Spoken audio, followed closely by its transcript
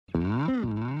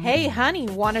Hey, honey,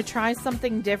 want to try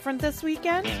something different this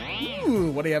weekend? Ooh,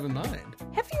 what do you have in mind?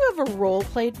 Have you ever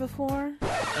role-played before?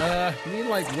 You mean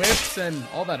like whips and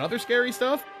all that other scary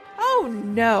stuff? Oh,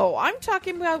 no. I'm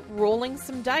talking about rolling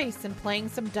some dice and playing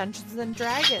some Dungeons and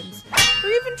Dragons. Or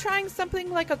even trying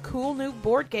something like a cool new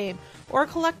board game or a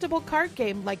collectible card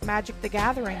game like Magic the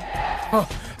Gathering. Oh,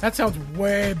 that sounds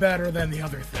way better than the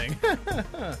other thing.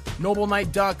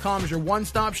 NobleKnight.com is your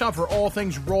one-stop shop for all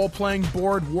things role-playing,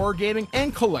 board, wargaming,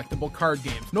 and collectible card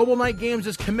games. Noble Knight Games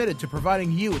is committed to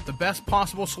providing you with the best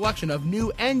possible selection of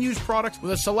new and used products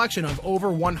with a selection of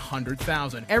over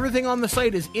 100,000. Everything on the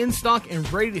site is in stock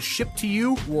and ready to ship to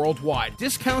you worldwide.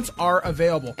 Discounts are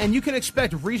available, and you can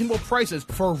expect reasonable prices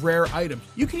for rare items.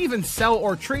 You can even sell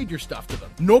or trade your stuff to them.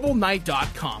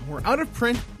 NobleKnight.com, where Out of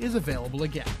Print is available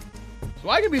again. So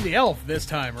I can be the elf this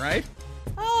time, right?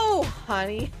 Oh,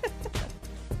 honey.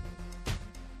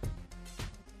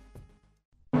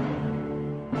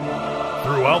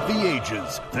 Throughout the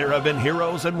ages, there have been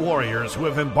heroes and warriors who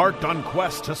have embarked on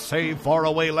quests to save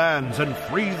faraway lands and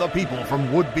free the people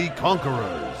from would-be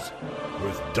conquerors.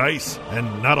 With dice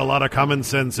and not a lot of common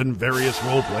sense in various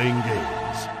role-playing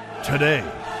games. Today,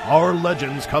 our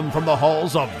legends come from the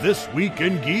halls of This Week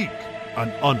in Geek. An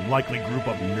unlikely group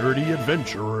of nerdy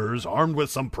adventurers armed with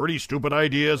some pretty stupid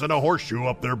ideas and a horseshoe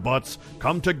up their butts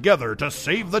come together to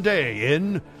save the day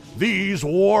in These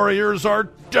Warriors Are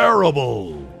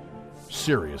Terrible.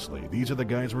 Seriously, these are the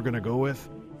guys we're going to go with?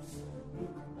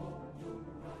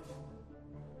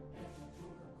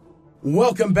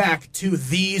 Welcome back to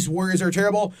These Warriors Are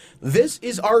Terrible. This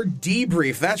is our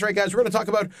debrief. That's right, guys. We're going to talk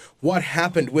about what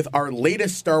happened with our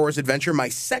latest Star Wars adventure, my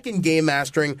second game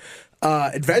mastering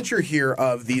adventure here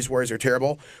of These Warriors Are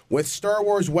Terrible, with Star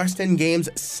Wars West End Games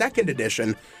 2nd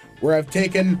Edition, where I've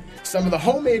taken some of the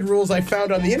homemade rules I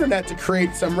found on the internet to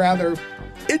create some rather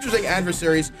interesting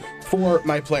adversaries for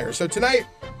my players. So tonight,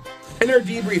 in our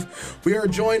debrief, we are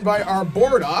joined by our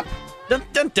board op, Dun,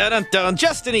 dun, dun, dun, dun.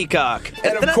 Justin Eacock.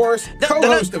 and of course,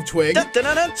 co-host of Twig,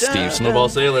 Steve Snowball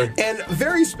Sailor. and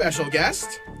very special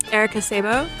guest, Erica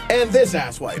Sabo. and this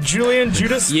asswipe. Julian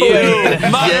Judas You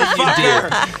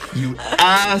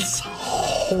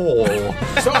asshole.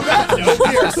 So on that note,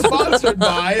 we are sponsored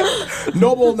by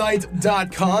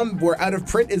NobleKnight.com, where Out of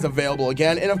Print is available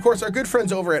again. And of course, our good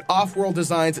friends over at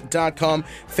OffWorldDesigns.com.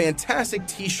 Fantastic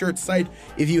t-shirt site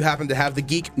if you happen to have the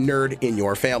geek nerd in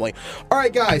your family. All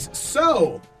right, guys,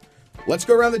 so let's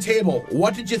go around the table.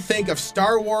 What did you think of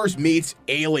Star Wars meets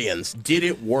Aliens? Did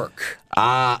it work?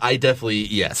 I definitely,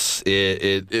 yes,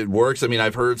 it works. I mean,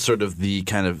 I've heard sort of the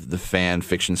kind of the fan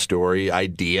fiction story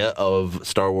idea of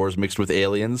Star Wars mixed with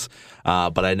aliens,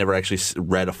 but I never actually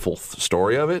read a full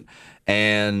story of it.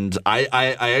 And I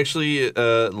actually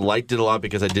liked it a lot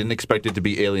because I didn't expect it to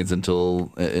be aliens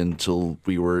until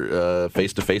we were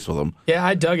face to face with them. Yeah,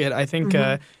 I dug it. I think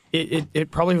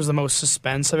it probably was the most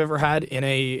suspense I've ever had in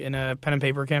a pen and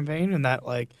paper campaign, and that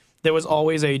like there was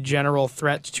always a general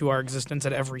threat to our existence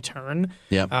at every turn.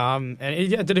 Yeah. And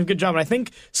it did a good job. And I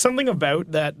think something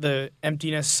about that, the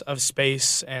emptiness of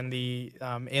space and the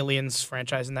Aliens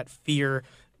franchise and that fear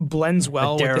blends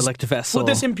well derelict vessel. with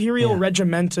this Imperial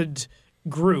regimented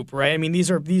group, right? I mean, these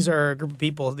are a group of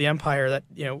people, the Empire, that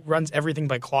runs everything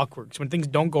by clockwork. So when things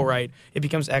don't go right, it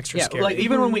becomes extra scary. Like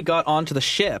even when we got onto the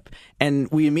ship and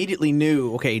we immediately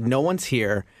knew, okay, no one's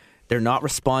here. They're not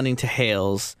responding to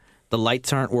hails. The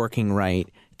lights aren't working right.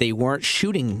 They weren't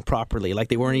shooting properly. Like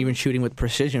they weren't even shooting with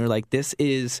precision. We're like, this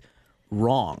is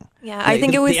wrong. Yeah, like, I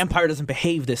think it was... the Empire doesn't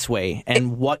behave this way,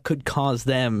 and what could cause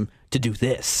them to do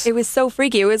this? It was so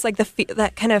freaky. It was like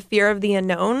that kind of fear of the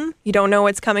unknown. You don't know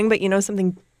what's coming, but you know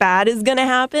something bad is going to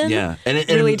happen. Yeah, and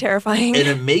really terrifying. And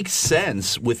it makes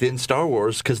sense within Star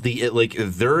Wars because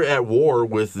they're at war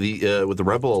with the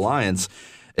Rebel Alliance.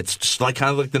 It's just like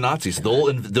kind of like the Nazis. They'll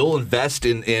invest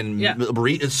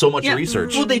in so much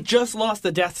research. Well, they just lost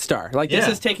the Death Star. Like this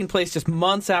is taking place just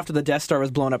months after the Death Star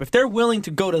was blown up. If they're willing to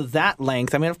go to that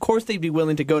length, I mean, of course they'd be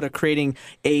willing to go to creating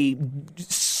a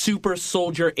super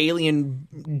soldier alien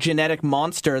genetic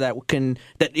monster that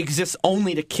exists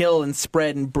only to kill and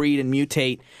spread and breed and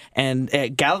mutate. And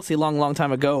Galaxy, long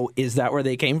time ago, is that where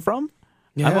they came from?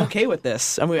 Yeah. I'm okay with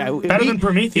this. I mean, better than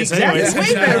Prometheus, anyways.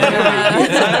 Way better than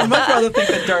Prometheus. I'd much rather think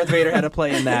that Darth Vader had a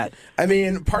play in that. I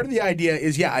mean, part of the idea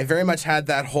is, I very much had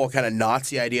that whole kind of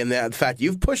Nazi idea, and the fact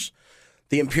you've pushed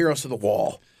the Imperials to the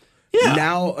wall. Yeah.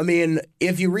 Now, I mean,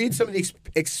 if you read some of the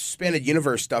expanded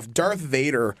universe stuff, Darth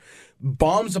Vader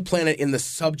bombs a planet in the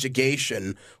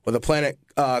subjugation with a planet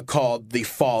called the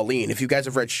Falleen. If you guys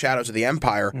have read Shadows of the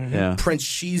Empire, Prince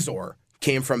Shizor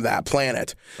came from that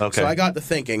planet. Okay. So I got to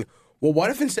thinking, well,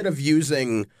 what if instead of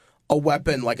using a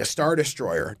weapon like a Star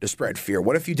Destroyer to spread fear?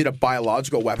 What if you did a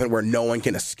biological weapon where no one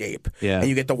can escape? Yeah. And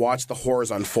you get to watch the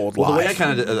horrors unfold Well, live?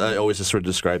 the way I always just sort of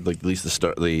described, like, at least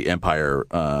the Empire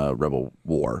Rebel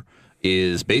War,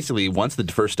 is basically once the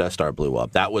first Death Star blew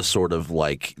up, that was sort of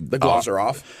like the gloves are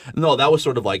off? No, that was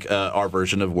sort of like our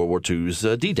version of World War II's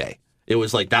D-Day. It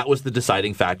was like that was the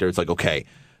deciding factor. It's like, okay,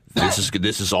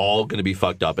 this is all going to be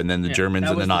fucked up, and then the Germans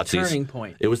and the Nazis. Turning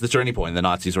point. It was the turning point. The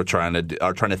Nazis were trying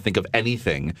to think of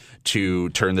anything to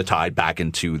turn the tide back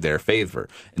into their favor.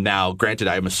 Now, granted,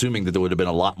 I'm assuming that there would have been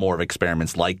a lot more of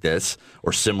experiments like this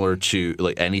or similar to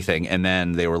like anything, and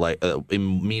then they were like,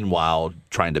 meanwhile,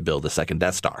 trying to build a second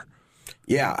Death Star.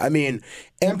 Yeah, I mean,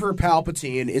 Emperor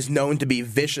Palpatine is known to be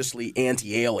viciously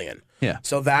anti-alien. Yeah.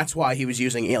 So that's why he was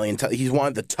using alien. He's one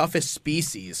of the toughest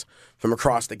species from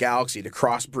across the galaxy to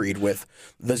crossbreed with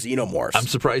the xenomorphs. I'm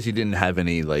surprised he didn't have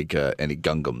any any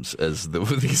Gungams as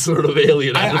these sort of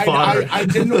alien fodder. I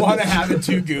didn't want to have it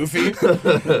too goofy,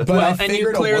 but I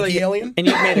figured a Wookiee alien. And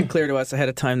you made it clear to us ahead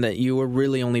of time that you were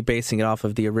really only basing it off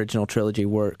of the original trilogy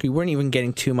work. You weren't even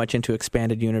getting too much into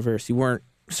expanded universe. You weren't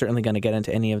certainly going to get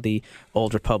into any of the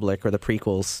Old Republic or the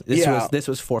prequels. This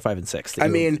was 4, 5, and 6. That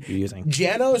you were using.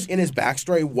 Janos in his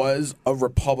backstory was a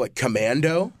Republic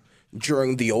commando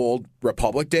during the Old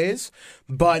Republic days,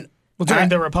 but during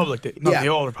the Republic days, not the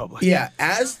Old Republic. Yeah,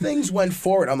 as things went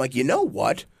forward, I'm like, you know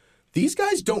what? These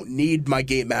guys don't need my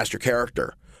Game Master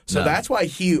character, so that's why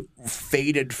he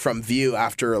faded from view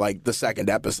after like the second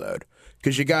episode.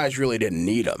 Because you guys really didn't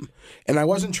need them. And I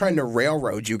wasn't trying to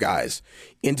railroad you guys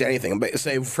into anything. But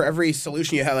say for every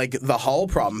solution you had, like the hull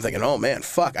problem, thinking, oh man,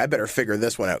 fuck, I better figure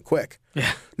this one out quick.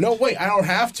 Yeah. No, wait, I don't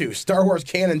have to. Star Wars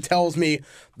canon tells me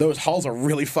those hulls are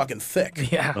really fucking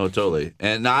thick. Yeah. Oh, totally.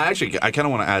 And now, I kind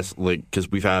of want to ask, like, because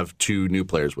we have 2 new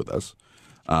players with us.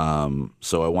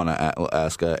 So I want to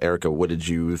ask Erica, what did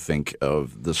you think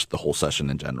of the whole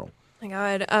session in general? Oh my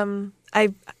God.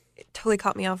 It totally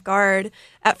caught me off guard.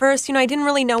 At first, I didn't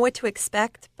really know what to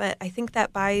expect, but I think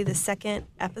that by the second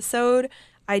episode,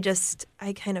 I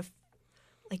kind of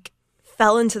like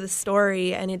fell into the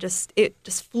story, and it just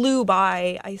flew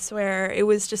by. I swear, it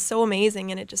was just so amazing,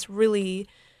 and it just really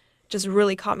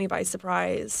caught me by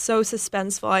surprise. So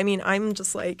suspenseful. I mean, I'm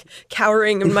just like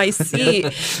cowering in my seat,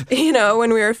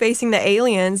 when we were facing the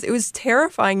aliens. It was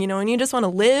terrifying, and you just want to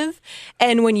live.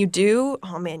 And when you do,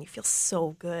 oh man, you feel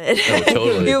so good. Oh,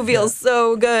 totally. You feel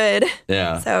so good.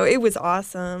 Yeah. So it was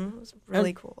awesome. It was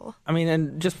really cool. I mean,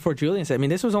 and just before Julian said,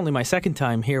 this was only my second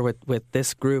time here with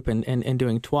this group and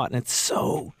doing TWAT, and it's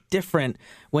so different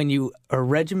when you are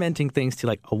regimenting things to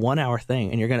like a 1-hour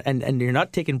thing, and you're gonna and you're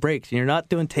not taking breaks, and you're not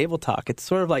doing table talk. It's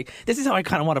sort of like, this is how I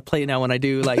kind of want to play now when I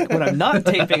do, like, when I'm not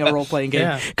taping a role playing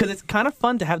game, because it's kind of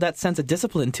fun to have that sense of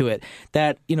discipline to it.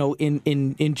 That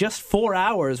in just 4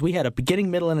 hours we had a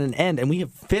beginning, middle, and an end, and we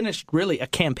have finished really a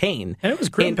campaign. And it was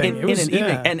gripping. in an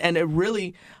evening, and it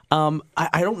really.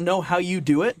 I don't know how you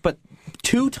do it, but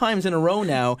 2 times in a row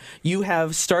now, you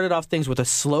have started off things with a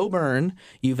slow burn.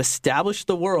 You've established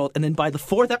the world, and then by the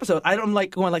 4th episode, I'm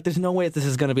like going like, "There's no way this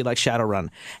is going to be like Shadowrun."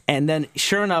 And then,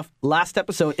 sure enough, last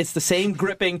episode, it's the same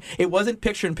gripping. It wasn't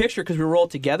picture in picture because we were all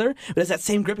together, but it's that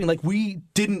same gripping. Like, we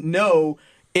didn't know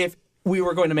if we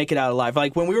were going to make it out alive.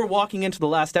 Like, when we were walking into the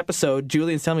last episode,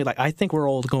 Julian's telling me, like, I think we're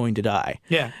all going to die.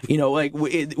 Yeah. Like,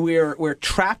 we're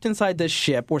trapped inside this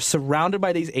ship. We're surrounded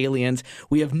by these aliens.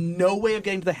 We have no way of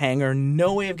getting to the hangar,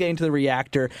 no way of getting to the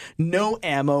reactor, no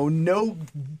ammo, no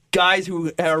guys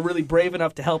who are really brave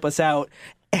enough to help us out.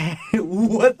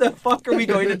 What the fuck are we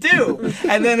going to do?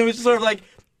 And then it was just sort of like,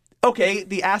 okay,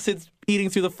 the acid's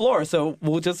eating through the floor, so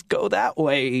we'll just go that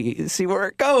way, see where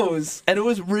it goes. And it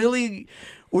was really...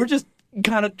 We're just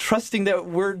kind of trusting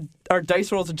that our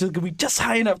dice rolls are just going to be just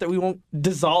high enough that we won't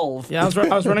dissolve. Yeah, I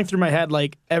was running through my head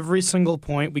like every single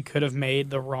point we could have made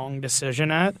the wrong decision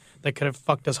at that could have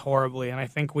fucked us horribly. And I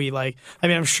think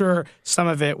I'm sure some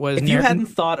of it was... If you hadn't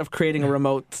thought of creating a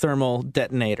remote thermal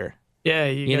detonator...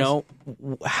 Yeah,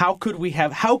 how could we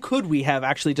have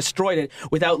actually destroyed it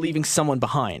without leaving someone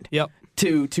behind? Yep.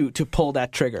 To pull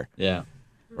that trigger. Yeah.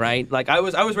 Right? Like, I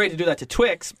was ready to do that to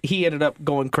Twix. He ended up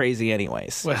going crazy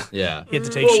anyways. Well, yeah. He had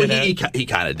to take shit out. He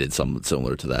kind of did something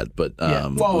similar to that, but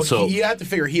you have to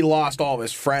figure he lost all of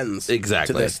his friends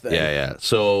exactly to this thing. Yeah.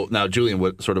 So now, Julian,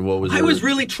 what was? I was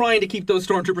really trying to keep those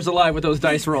stormtroopers alive with those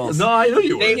dice rolls. No, I know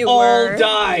you were. They all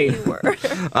died. You were.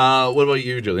 What about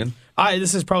you, Julian?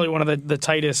 This is probably one of the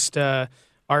tightest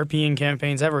RPing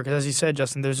campaigns ever, because as you said,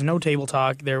 Justin, there's no table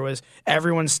talk.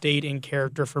 Everyone stayed in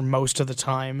character for most of the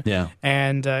time. Yeah.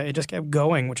 And it just kept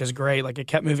going, which is great. Like, it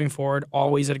kept moving forward,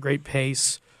 always at a great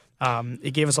pace.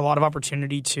 It gave us a lot of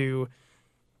opportunity to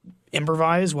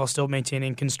improvise while still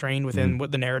maintaining constrained within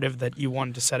what the narrative that you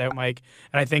wanted to set out, Mike.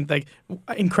 And I think like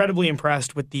incredibly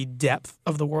impressed with the depth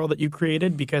of the world that you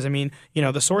created, because I mean, you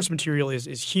know, the source material is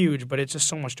huge, but it's just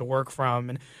so much to work from,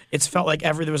 and it's felt like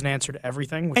there was an answer to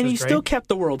everything, which and was you great. still kept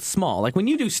the world small. Like when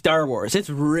you do Star Wars, it's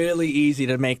really easy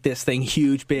to make this thing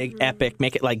huge, big, epic,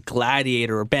 make it like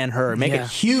Gladiator or Ben-Hur, make it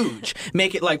huge,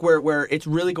 make it like where it's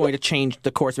really going to change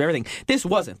the course of everything. This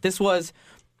wasn't. This was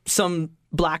some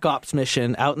Black Ops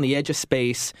mission out in the edge of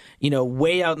space, you know,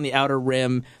 way out in the outer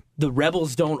rim. The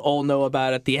rebels don't all know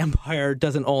about it. The Empire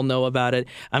doesn't all know about it.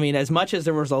 I mean, as much as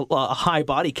there was a high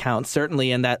body count,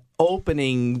 certainly in that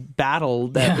opening battle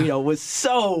that you know was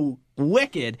so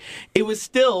wicked, it was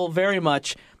still very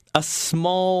much a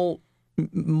small,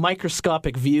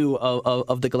 microscopic view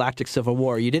of the Galactic Civil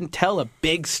War. You didn't tell a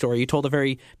big story. You told a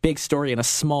very big story in a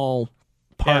small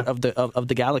part of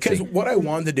the galaxy. Because what I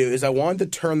wanted to do is I wanted to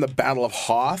turn the Battle of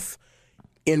Hoth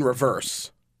in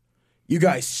reverse. You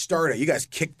guys started, you guys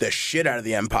kicked the shit out of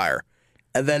the Empire,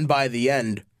 and then by the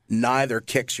end, neither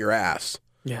kicks your ass.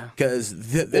 Yeah,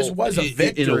 because this was a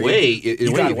victory. In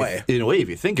a way, if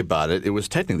you think about it, it was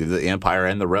technically the Empire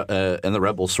and the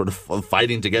rebels sort of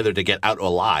fighting together to get out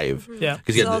alive. Yeah,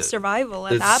 it's all survival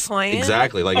at that point.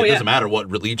 Exactly. Like it doesn't matter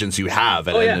what allegiance you have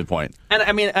at any point. And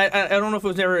I mean, I don't know if it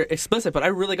was ever explicit, but I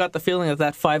really got the feeling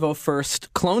that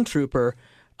 501st Clone Trooper,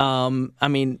 I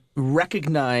mean,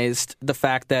 recognized the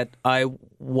fact that I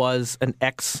was an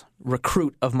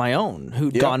ex-recruit of my own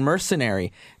who'd gone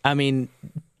mercenary. I mean,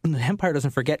 the Empire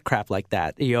doesn't forget crap like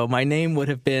that. You know, my name would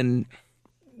have been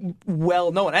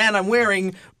well known, and I'm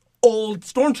wearing old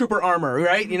stormtrooper armor,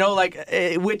 right? You know, like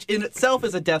which in itself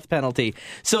is a death penalty.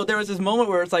 So there was this moment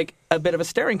where it's like a bit of a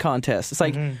staring contest. It's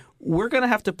like we're going to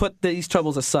have to put these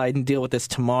troubles aside and deal with this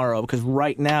tomorrow, because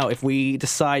right now, if we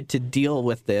decide to deal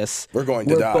with this, we're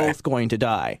both going to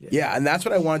die. Yeah, and that's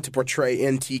what I wanted to portray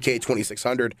in TK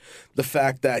 2600. The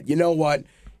fact that, you know what,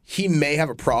 he may have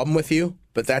a problem with you,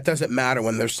 but that doesn't matter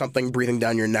when there's something breathing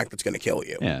down your neck that's going to kill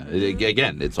you. Yeah,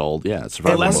 again, it's all, it's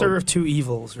the lesser of two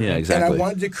evils. Right? Yeah, exactly. And I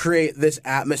wanted to create this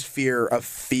atmosphere of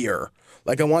fear.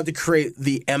 Like, I wanted to create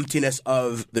the emptiness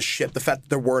of the ship, the fact that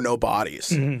there were no bodies.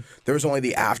 There was only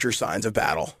the after signs of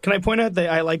battle. Can I point out that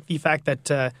I like the fact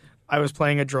that I was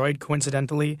playing a droid,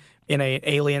 coincidentally, in a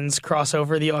Aliens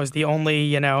crossover. I was the only,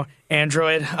 you know,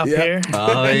 android up here.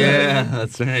 Oh, yeah,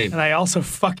 that's right. And I also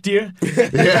fucked you.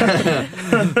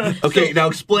 Okay, now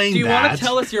explain that. Do you want to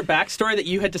tell us your backstory that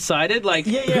you had decided? Like,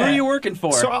 who are you working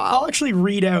for? So I'll actually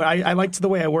read out, I liked the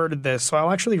way I worded this, so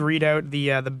I'll actually read out the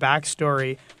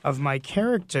backstory of my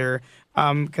character,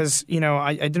 because, you know,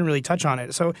 I didn't really touch on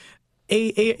it. So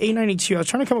A92, I was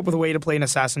trying to come up with a way to play an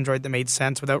assassin droid that made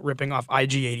sense without ripping off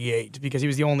IG-88, because he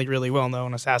was the only really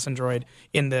well-known assassin droid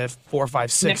in the 4, 5,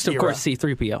 6 Next, era. of course,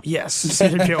 C-3PO. Yes,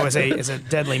 C-3PO is a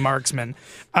deadly marksman.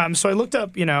 So I looked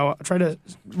up, you know, tried to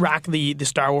rack the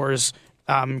Star Wars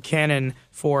canon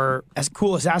for as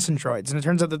cool assassin droids, and it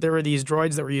turns out that there were these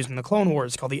droids that were used in the Clone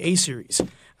Wars called the A-Series.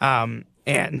 And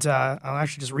I'll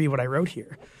actually just read what I wrote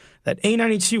here. That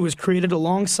A92 was created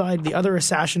alongside the other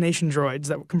assassination droids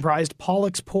that comprised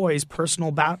Pollux Poy's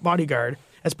personal bodyguard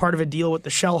as part of a deal with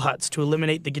the Shell Huts to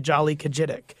eliminate the Gijali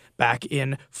Kajidik back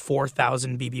in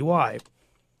 4000 BBY.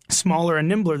 Smaller and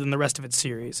nimbler than the rest of its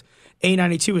series,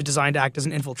 A92 was designed to act as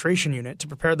an infiltration unit to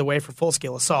prepare the way for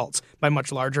full-scale assaults by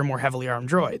much larger, more heavily armed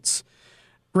droids.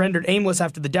 Rendered aimless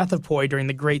after the death of Poy during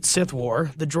the Great Sith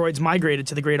War, the droids migrated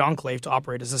to the Great Enclave to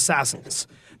operate as assassins.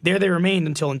 There they remained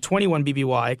until in 21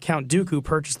 BBY, Count Dooku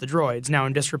purchased the droids, now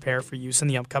in disrepair for use in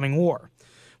the upcoming war.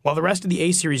 While the rest of the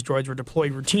A-Series droids were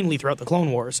deployed routinely throughout the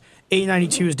Clone Wars,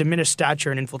 A-92's diminished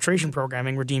stature and infiltration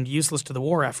programming were deemed useless to the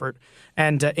war effort,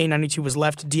 and A-92 was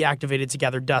left deactivated to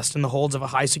gather dust in the holds of a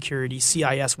high-security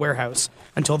CIS warehouse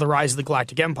until the rise of the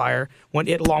Galactic Empire, when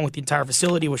it, along with the entire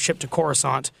facility, was shipped to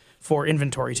Coruscant for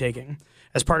inventory taking.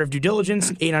 As part of due diligence,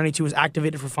 A-92 was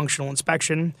activated for functional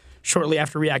inspection. Shortly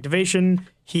after reactivation,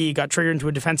 he got triggered into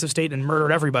a defensive state and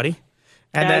murdered everybody.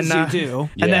 And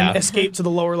then escaped to the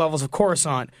lower levels of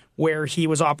Coruscant, where he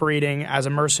was operating as a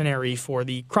mercenary for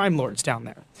the crime lords down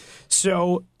there.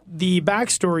 So the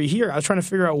backstory here, I was trying to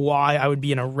figure out why I would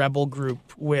be in a rebel group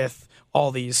with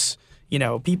all these, you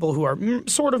know, people who are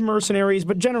sort of mercenaries,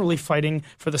 but generally fighting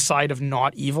for the side of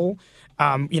not evil.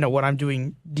 You know, when I'm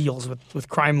doing deals with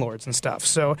crime lords and stuff.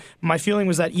 So my feeling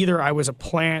was that either I was a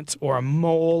plant or a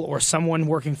mole or someone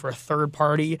working for a third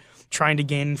party trying to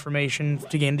gain information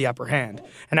to gain the upper hand.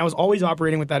 And I was always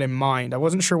operating with that in mind. I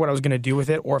wasn't sure what I was going to do with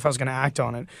it or if I was going to act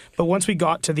on it. But once we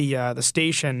got to the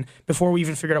station, before we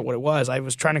even figured out what it was, I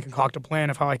was trying to concoct a plan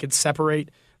of how I could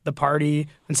separate the party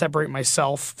and separate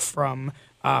myself from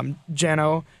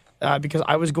Jano. Because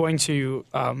I was going to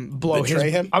Betray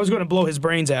him? I was going to blow his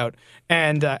brains out,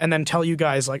 and then tell you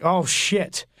guys like, oh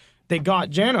shit, they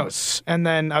got Janos, and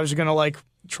then I was going to like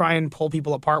try and pull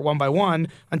people apart one by one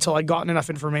until I'd gotten enough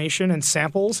information and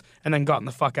samples, and then gotten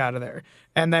the fuck out of there.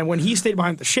 And then when he stayed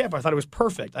behind the ship, I thought it was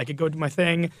perfect. I could go do my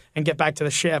thing and get back to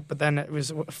the ship, but then it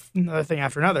was another thing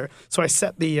after another. So I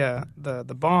set the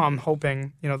bomb,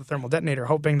 hoping, the thermal detonator,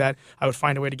 hoping that I would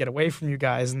find a way to get away from you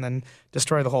guys and then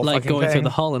destroy the whole like fucking going thing. through the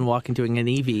hull and walking to an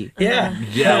EV. Yeah.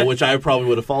 Yeah, which I probably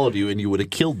would have followed you and you would have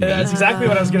killed me. That's exactly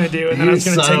what I was going to do. And then I was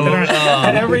going to take the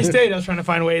At every stage, I was trying to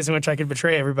find ways in which I could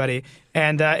betray everybody.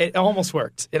 And it almost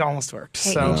worked. It almost worked.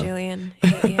 Hate So you, Julian.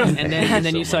 Hate you. And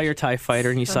then you saw your TIE fighter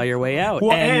and you saw your way out.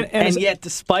 Well, and yet,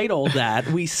 despite all that,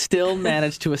 we still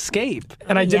managed to escape.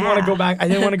 And I didn't want to Yeah. go back. I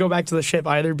didn't want to go back to the ship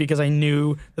either because I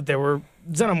knew that there were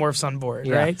xenomorphs on board,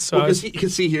 Yeah. right? So I was,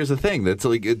 Because see, here's the thing. That's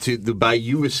like by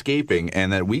you escaping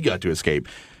and that we got to escape.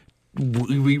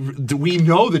 We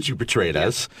know that you betrayed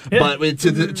us, but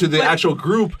to the actual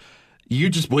group, you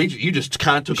just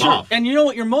kind of took off. And you know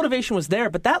what? Your motivation was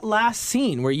there, but that last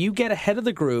scene where you get ahead of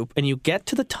the group and you get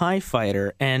to the TIE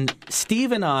fighter, and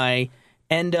Steve and I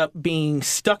end up being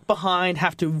stuck behind,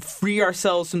 have to free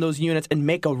ourselves from those units and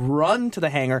make a run to the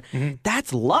hangar.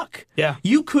 That's luck. Yeah.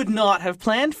 You could not have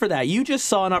planned for that. You just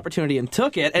saw an opportunity and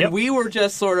took it, and Yep. we were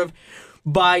just sort of,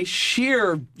 by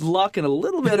sheer luck and a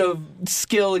little bit of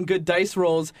skill and good dice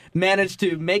rolls, managed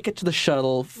to make it to the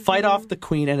shuttle, fight off the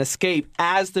Queen, and escape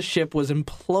as the ship was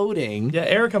imploding. yeah,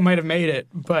 Erica might have made it,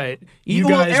 but you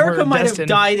guys Erica were might have destined.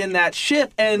 died in that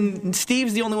ship, and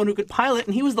Steve's the only one who could pilot,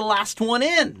 and he was the last one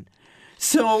in.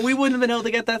 So we wouldn't have been able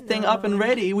to get that thing up and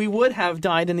ready. We would have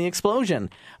died in the explosion.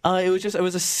 It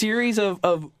was a series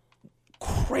of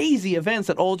crazy events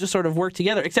that all just sort of worked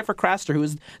together, except for Craster, who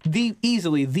is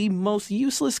easily the most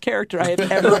useless character I have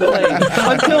ever played.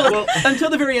 Until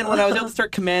the very end, when I was able to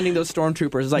start commanding those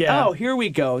stormtroopers. It's like, Yeah. oh, here we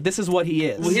go. This is what he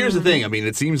is. Well, here's the thing. I mean,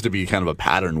 it seems to be kind of a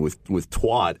pattern with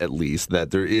TWAT, at least, that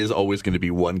there is always going to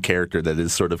be one character that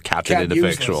is sort of captain Cat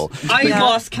ineffectual. I Yeah.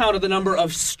 lost count of the number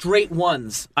of straight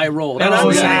ones I rolled. Oh, And I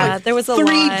was yeah. like, There was a 3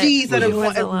 lot. Ds that There have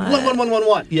was a lot.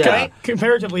 1. Yeah. Okay?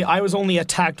 Comparatively, I was only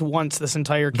attacked once this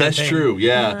entire campaign. That's true,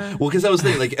 yeah. Well, because I was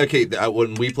thinking, like, okay,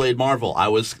 when we played Marvel,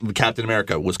 Captain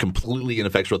America was completely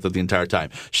ineffectual the entire time.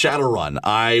 Shadowrun,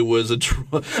 I was it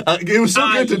was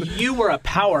so good to. You were a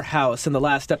powerhouse in the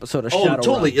last episode of Oh, Shadowrun.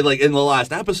 totally! Like in the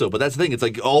last episode, but that's the thing. It's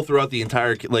like all throughout the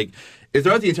entire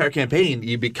campaign,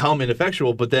 you become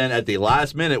ineffectual. But then at the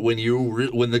last minute, when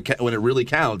when it really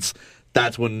counts,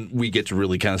 that's when we get to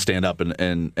really kind of stand up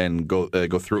and go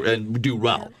through and do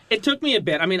well. It took me a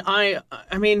bit. I mean,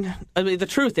 the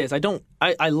truth is,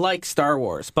 I like Star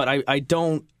Wars, but I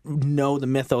don't know the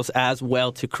mythos as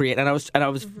well to create. And I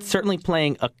was certainly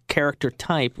playing a character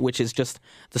type, which is just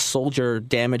the soldier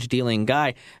damage dealing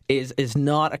guy, is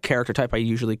not a character type I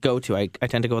usually go to. I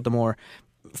tend to go with the more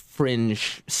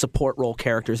fringe support role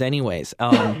characters anyways,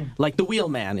 like the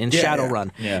Wheelman in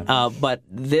Shadowrun. Yeah. But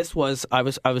this was I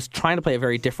was trying to play a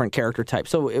very different character type,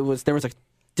 so there was a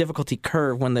difficulty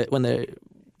curve when the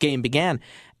game began.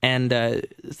 And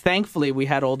thankfully, we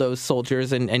had all those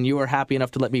soldiers, and you were happy enough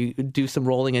to let me do some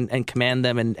rolling and command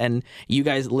them, and you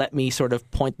guys let me sort of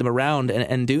point them around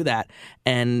and do that.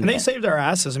 And they saved our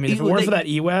asses. I mean, if it weren't for that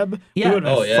E-Web, we would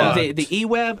have been fucked. The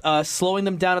E-Web, slowing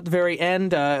them down at the very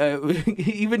end,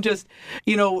 even just,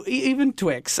 even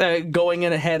Twix going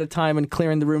in ahead of time and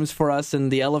clearing the rooms for us, and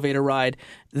the elevator ride.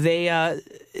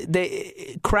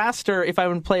 Craster, if I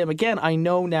would play him again, I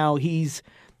know now he's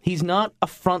not a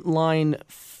frontline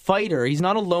fighter. He's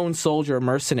not a lone soldier or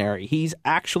mercenary. He's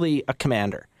actually a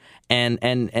commander. And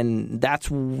that's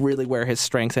really where his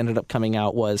strengths ended up coming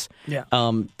out, was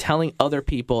telling other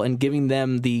people and giving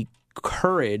them the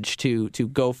courage to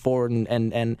go forward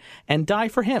and die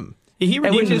for him. He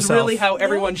redeemed which is himself. really how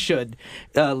everyone should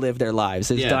live their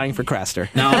lives, is dying for Craster.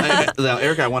 Now,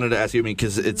 Erica, I wanted to ask you,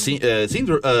 because it seems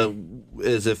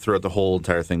as if throughout the whole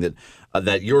entire thing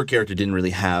that your character didn't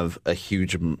really have a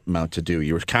huge amount to do.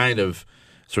 You were kind of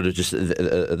sort of just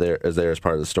there as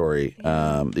part of the story.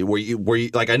 Were you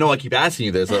like, I know I keep asking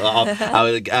you this out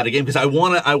of game, because I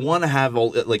want to have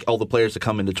all the players that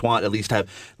come into TWAT at least have,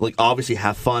 like, obviously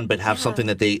have fun, but have something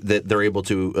that they're able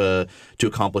to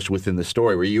accomplish within the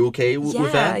story. Were you okay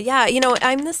with that? Yeah.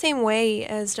 I'm the same way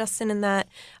as Justin in that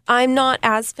I'm not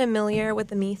as familiar with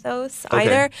the mythos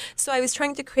either. So I was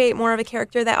trying to create more of a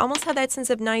character that almost had that sense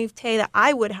of naivete that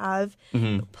I would have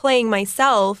playing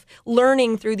myself,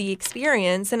 learning through the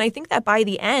experience. And I think that by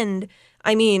the end,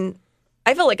 I mean,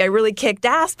 I felt like I really kicked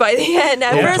ass by the end.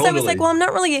 At first, I was totally. like, well, I'm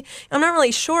not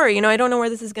really sure. I don't know where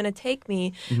this is going to take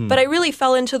me. Mm-hmm. But I really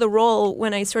fell into the role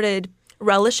when I started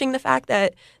relishing the fact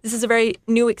that this is a very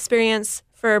new experience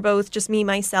for both just me,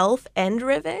 myself, and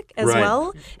Rivik as Right.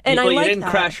 well. And I you like didn't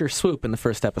that. crash your swoop in the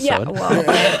first episode. Yeah, well,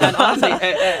 And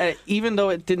honestly, even though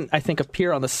it didn't, I think,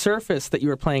 appear on the surface that you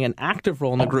were playing an active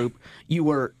role in the group, you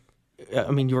were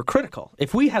critical.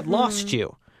 If we had lost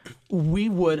you, we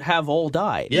would have all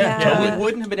died. Yeah. We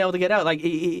wouldn't have been able to get out. Like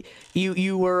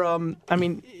you were.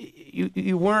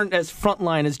 You weren't as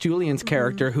frontline as Julian's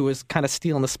character, who was kind of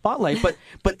stealing the spotlight,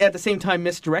 but at the same time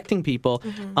misdirecting people.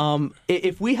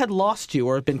 If we had lost you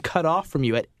or been cut off from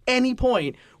you at any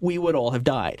point, we would all have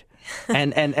died.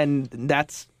 And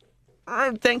that's.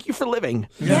 Thank you for living.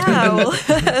 yeah.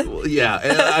 Well, yeah,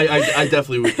 and I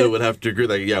definitely would have to agree.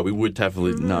 Like, yeah, we would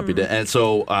definitely not be dead. And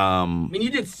so, I mean, you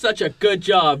did such a good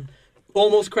job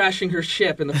almost crashing her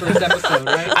ship in the first episode,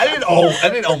 right? I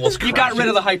didn't almost. You got rid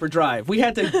of the hyperdrive. We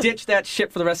had to ditch that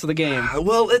ship for the rest of the game.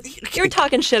 Well, You're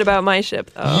talking shit about my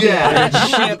ship, though. yeah. That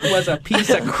ship was a piece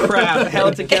of crap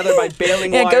held together by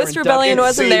baling Yeah, wire. Ghost and Rebellion duct-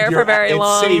 wasn't there for very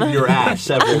long. It saved your ass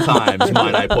several times,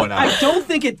 might I point out. I don't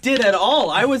think it did at all.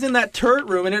 I was in that turret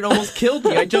room and it almost killed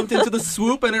me. I jumped into the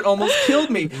swoop and it almost killed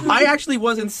me. I actually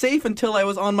wasn't safe until I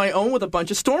was on my own with a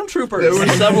bunch of stormtroopers. There were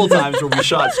several times where we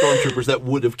shot stormtroopers that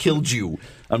would have killed you.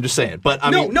 I'm just saying. But I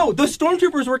mean, No, the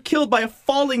stormtroopers were killed by a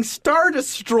falling star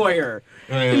destroyer.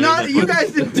 You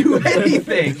guys didn't do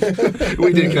anything.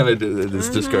 we did kind of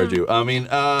discard you. I mean,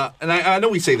 and I know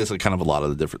we say this at kind of a lot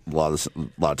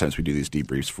of times we do these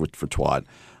debriefs for TWAT.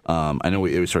 I know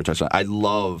we sort of touched on. I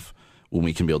love when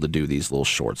we can be able to do these little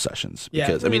short sessions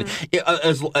because I mean,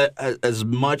 as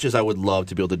much as I would love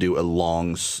to be able to do a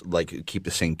long, like keep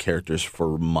the same characters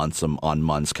for months on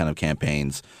months kind of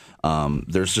campaigns.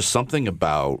 There's just something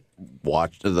about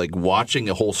watching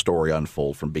a whole story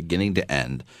unfold from beginning to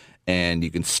end, and you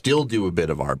can still do a bit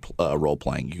of our role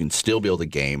playing. You can still be able to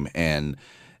game, and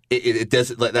it does.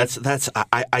 That's what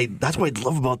I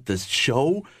love about this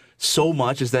show so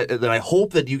much is that I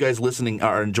hope that you guys listening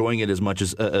are enjoying it as much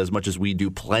as we do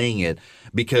playing it,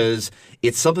 because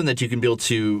it's something that you can be able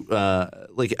to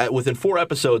within 4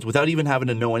 episodes, without even having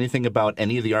to know anything about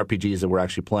any of the RPGs that we're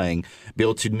actually playing, be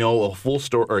able to know a full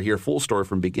story or hear a full story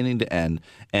from beginning to end,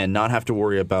 and not have to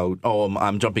worry about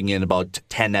I'm jumping in about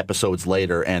 10 episodes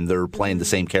later and they're playing the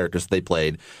same characters they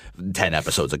played 10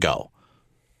 episodes ago.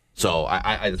 So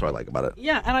I that's what I like about it.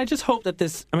 Yeah, and I just hope that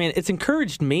it's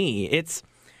encouraged me.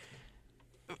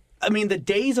 The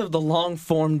days of the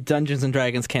long-form Dungeons &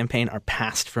 Dragons campaign are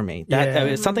past for me.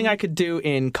 It's something I could do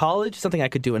in college, something I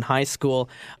could do in high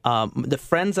school. The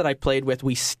friends that I played with,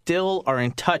 we still are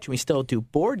in touch. We still do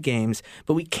board games,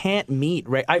 but we can't meet.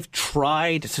 Right? I've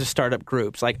tried to start up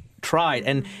groups,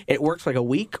 and it works like a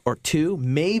week or 2,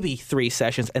 maybe 3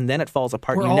 sessions, and then it falls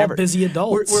apart. We're all busy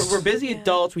adults. We're busy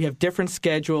adults. We have different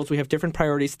schedules. We have different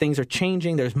priorities. Things are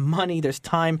changing. There's money. There's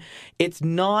time. It's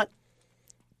not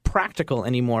practical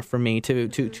anymore for me to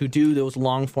do those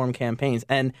long form campaigns,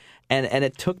 and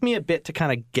it took me a bit to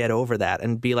kind of get over that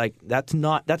and be like, that's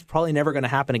probably never going to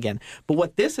happen again. But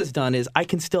what this has done is I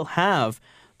can still have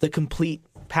the complete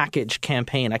package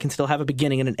campaign. I can still have a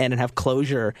beginning and an end and have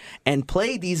closure and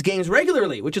play these games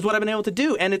regularly, which is what I've been able to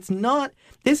do. And it's not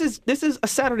this is a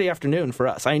Saturday afternoon for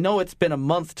us. I know it's been a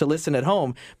month to listen at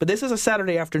home, but this is a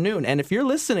Saturday afternoon, and if you're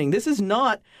listening, this is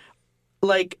not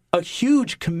like a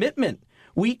huge commitment.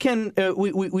 We can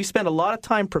we spend a lot of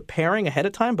time preparing ahead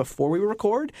of time before we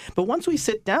record, but once we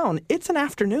sit down, it's an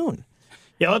afternoon.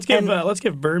 Yeah, let's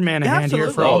give Birdman a hand here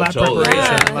for absolutely. all that Totally.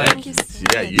 preparation. Yeah, thank you so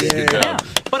much. You did a good job.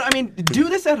 But do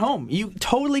this at home. You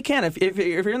totally can. If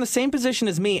you're in the same position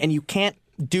as me and you can't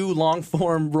do long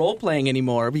form role playing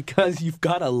anymore because you've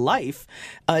got a life,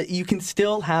 you can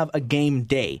still have a game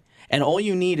day. And all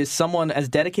you need is someone as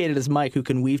dedicated as Mike who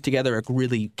can weave together a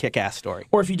really kick-ass story.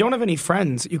 Or if you don't have any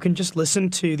friends, you can just listen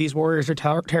to These Warriors Are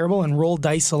Terrible and roll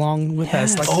dice along with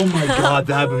us. Oh my God,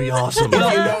 that would be awesome. If you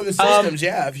know the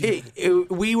systems,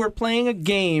 We were playing a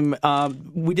game.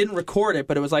 We didn't record it,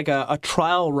 but it was like a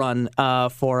trial run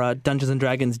for Dungeons &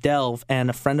 Dragons Delve, and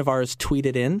a friend of ours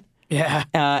tweeted in. Yeah.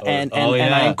 And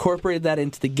I incorporated that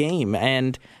into the game.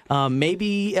 And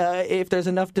maybe if there's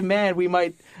enough demand, we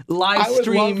might live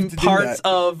stream parts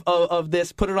of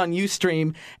this, put it on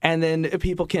Ustream, and then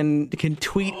people can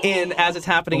tweet in as it's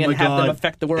happening and have them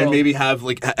affect the world. And maybe have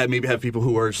people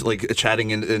who are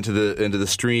chatting into the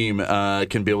stream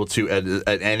can be able to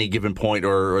at any given point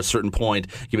or a certain point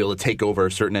be able to take over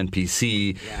a certain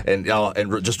NPC and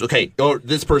just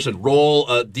this person roll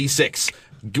a D6.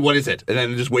 what is it? And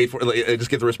then just wait for just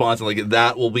get the response, and like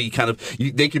that will be kind of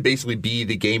they could basically be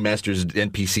the game master's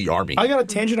NPC army. I got a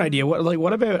tangent idea.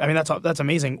 What about? I mean, that's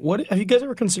amazing. What have you guys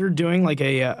ever considered doing like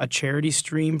a charity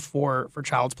stream for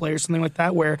Child's Play or something like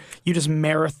that, where you just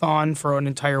marathon for an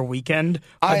entire weekend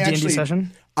a D&D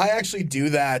session? I actually do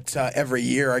that every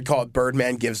year. I call it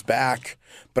Birdman Gives Back.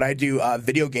 But I do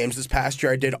video games. This past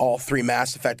year, I did all 3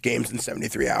 Mass Effect games in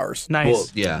 73 hours. Nice. Well,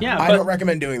 yeah. I don't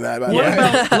recommend doing that. But What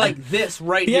about like this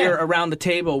right here around the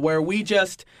table, where we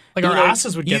just Like, our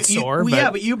asses would get sore, but-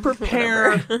 Yeah, but you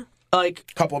prepare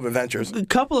like couple of adventures. a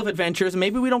couple of adventures.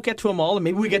 Maybe we don't get to them all, and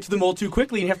maybe we get to them all too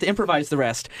quickly, and you have to improvise the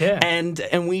rest. Yeah.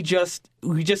 And we just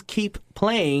keep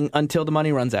playing until the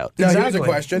money runs out. Now, here's a Exactly.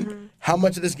 question. How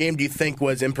much of this game do you think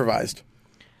was improvised?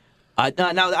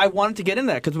 Now, I wanted to get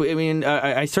into that because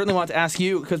I certainly want to ask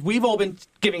you, because we've all been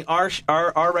giving our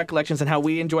recollections and how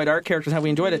we enjoyed our characters, how we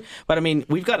enjoyed it. But I mean,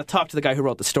 we've got to talk to the guy who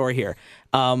wrote the story here.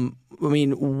 How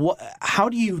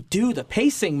do you do the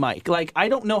pacing, Mike? Like, I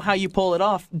don't know how you pull it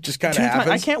off. Just kinda 2 times.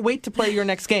 happens? I can't wait to play your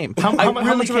next game. How I much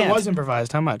really of it can't. was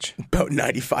improvised? How much? About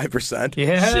 95%.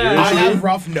 Yeah. I have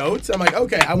rough notes. I'm like,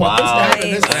 okay, I want this to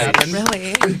happen, this to happen.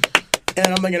 Really? And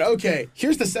I'm thinking, okay,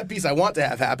 here's the set piece I want to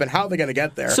have happen. How are they going to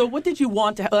get there? So what did you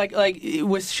want to like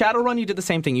with Shadowrun? You did the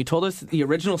same thing. You told us the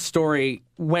original story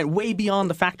went way beyond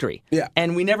the factory. Yeah.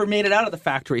 And we never made it out of the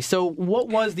factory. So what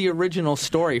was the original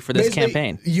story for this Basically,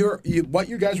 campaign? What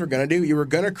you guys were going to do, you were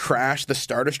going to crash the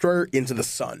Star Destroyer into the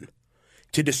sun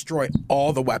to destroy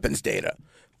all the weapons data.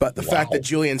 But the fact that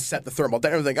Julian set the thermal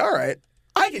down, I was like, all right,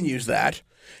 I can use that.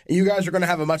 And you guys are going to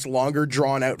have a much longer,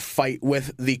 drawn-out fight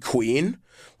with the Queen.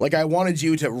 Like, I wanted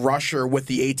you to rush her with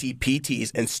the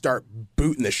ATPTs and start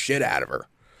booting the shit out of her.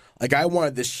 Like, I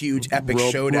wanted this huge, epic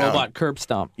showdown. Robot curb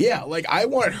stomp. Yeah, like, I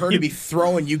wanted her to be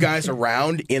throwing you guys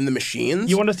around in the machines.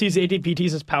 You want us to use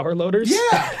ADPTs as power loaders?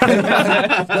 Yeah. Like,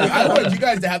 I wanted you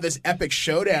guys to have this epic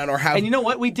showdown or have... And you know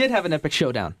what? We did have an epic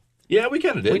showdown. Yeah, we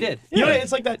kind of did. We did. You know,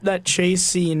 it's like that chase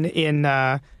scene in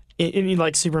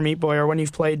like Super Meat Boy, or when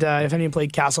you've played, if any of you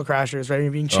played Castle Crashers, right?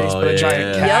 You're being chased by a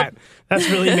giant cat. Yep. That's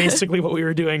really basically what we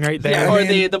were doing right there. Or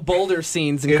the boulder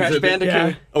scenes in Crash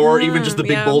Bandicoot. Yeah. Or even just the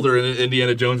big yeah. boulder in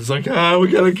Indiana Jones. It's like,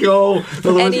 we gotta go.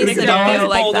 Any The scenario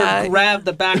like boulder that. grabbed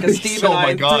the back of Steve Oh and I my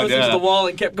and God, threw us into yeah. the wall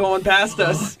and kept going past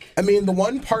us. I mean, the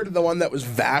one part of the one that was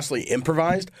vastly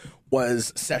improvised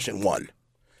was Session 1.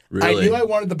 Really? I knew I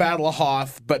wanted the Battle of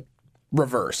Hoth, but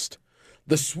reversed.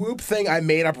 The swoop thing I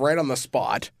made up right on the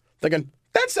spot, thinking,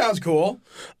 that sounds cool.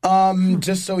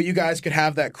 Just so you guys could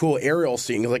have that cool aerial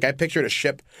scene. Like, I pictured a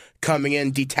ship coming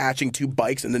in, detaching 2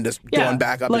 bikes, and then just going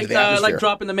back up like, into the atmosphere. like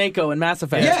dropping the Mako in Mass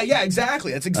Effect. Yeah,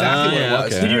 exactly. That's exactly what it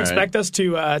was. okay. Did you All expect us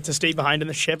to stay behind in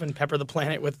the ship and pepper the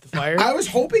planet with the fire? I was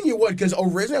hoping you would, because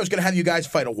originally I was going to have you guys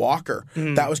fight a walker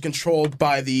that was controlled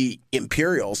by the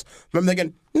Imperials. But I'm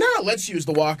thinking, no, let's use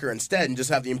the walker instead and just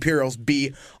have the Imperials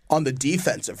be on the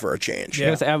defensive for a change.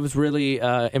 Yeah. I was really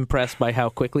impressed by how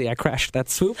quickly I crashed that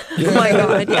swoop. Oh my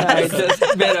god, I yes.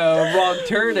 just made a wrong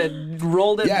turn and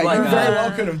rolled it Yeah, like you very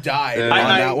well could have died on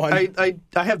that one.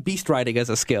 I have beast riding as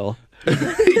a skill.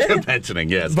 Mentioning,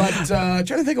 yes. But trying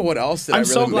to think of what else did I I'm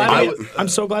really so glad. make. I'm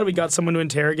so glad we got someone to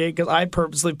interrogate, because I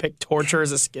purposely picked torture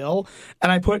as a skill,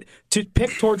 and I put to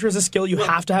pick torture as a skill you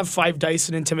have to have 5 dice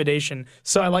in intimidation.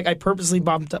 So I purposely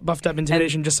buffed up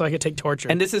intimidation just so I could take torture.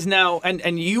 And this is now,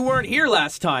 and you weren't here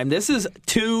last time. This is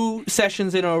 2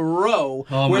 sessions in a row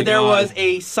where there was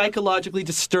a psychologically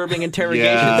disturbing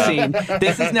interrogation scene.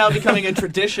 This is now becoming a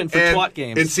tradition for And twat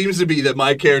games. it seems to be that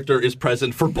my character is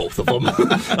present for both of them.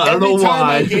 I don't know Every time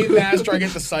why. I game master, I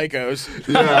get the psychos.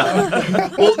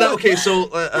 Well, no, okay. So,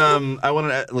 I want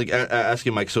to ask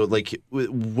you, Mike. So,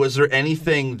 was there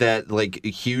anything that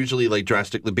hugely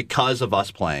drastically, because of us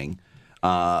playing,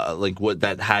 what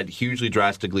that had hugely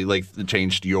drastically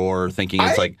changed your thinking?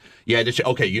 It's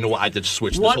okay, you know what? I did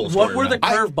switch this whole story. what were the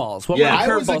around. curveballs? What Yeah. were I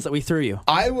the was curveballs that we threw you?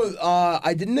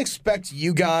 I didn't expect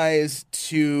you guys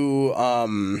to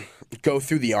go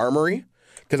through the armory,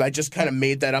 because I just kind of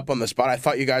made that up on the spot. I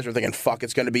thought you guys were thinking, fuck,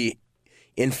 it's going to be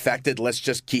infected. Let's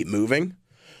just keep moving.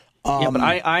 Yeah, but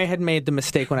I had made the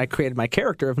mistake when I created my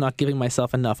character of not giving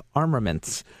myself enough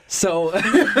armaments. So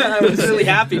I was really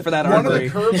happy for that One of armory.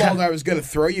 the curveballs I was going to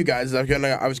throw you guys is I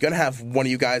was going to have one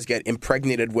of you guys get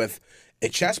impregnated with a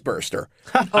chest burster.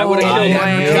 I would have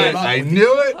killed I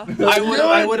knew it.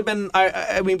 I would have been.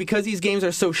 I mean, because these games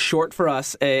are so short for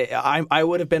us, I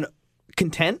would have been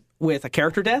content with a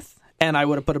character death, and I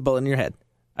would have put a bullet in your head.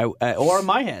 Or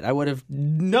my head. I would have,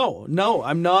 no,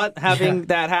 I'm not having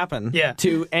that happen Yeah.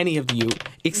 to any of you,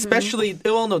 especially,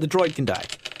 well, no, the droid can die.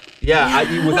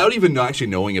 Yeah, without even actually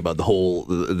knowing about the whole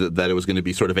that it was going to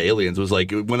be sort of aliens, was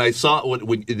like when I saw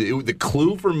the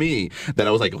clue for me that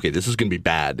I was like, okay, this is going to be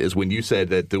bad, is when you said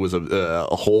that there was a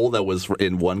hole that was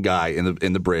in one guy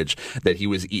in the bridge that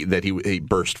he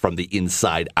burst from the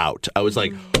inside out. I was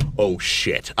like, oh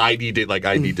shit, I need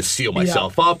to seal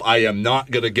myself up. I am not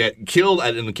going to get killed.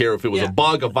 I didn't care if it was a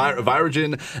bug, a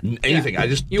virogen, anything. I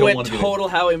just You went total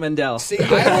Howie Mandel. See,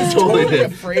 I was totally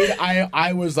afraid.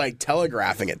 I was like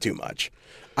telegraphing it too much.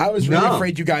 I was really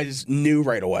afraid you guys knew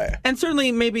right away. And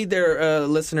certainly, maybe there are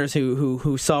listeners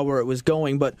who saw where it was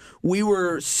going, but we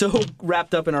were so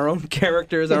wrapped up in our own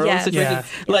characters, our own situation.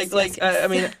 I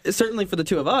mean, certainly for the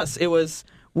two of us, it was.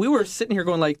 We were sitting here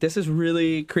going like, "This is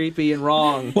really creepy and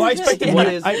wrong." Well, I expected what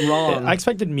is wrong. I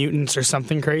expected mutants or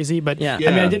something crazy, but I mean,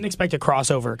 I didn't expect a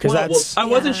crossover because that's. I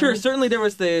wasn't sure. Certainly, there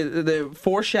was the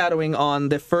foreshadowing on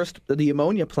the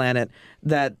ammonia planet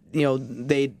that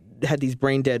they had these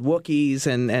brain dead Wookiees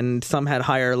and some had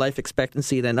higher life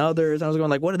expectancy than others. I was going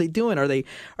like, what are they doing? Are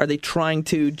they trying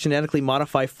to genetically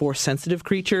modify force sensitive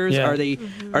creatures? Yeah.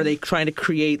 Are they trying to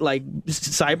create like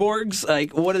cyborgs?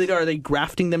 Like what are they doing? Are they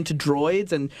grafting them to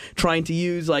droids and trying to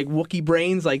use like Wookiee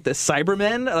brains like the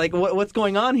Cybermen? Like what's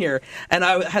going on here? And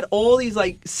I had all these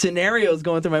like scenarios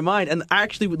going through my mind. And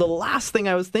actually the last thing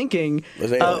I was thinking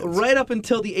right up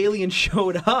until the aliens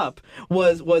showed up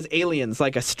was aliens,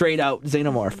 like a straight out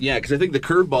xenomorph. Yeah, because I think the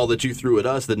curveball that you threw at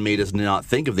us that made us not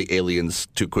think of the aliens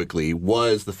too quickly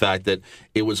was the fact that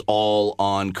it was all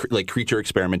on creature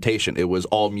experimentation. It was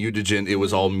all mutagen. It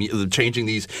was all changing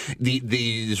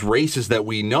these races that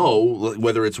we know,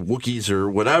 whether it's Wookiees or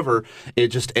whatever.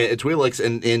 It's really like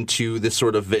into this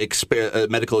sort of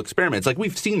medical experiments. Like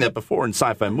we've seen that before in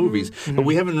sci-fi movies, but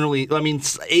we haven't really. I mean,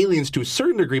 aliens to a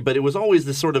certain degree, but it was always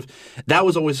this sort of that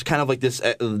was always kind of like this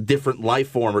different life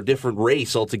form or different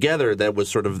race altogether that was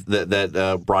sort of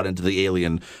that brought into the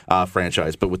Alien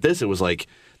franchise. But with this, it was like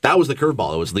that was the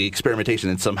curveball. It was the experimentation,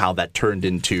 and somehow that turned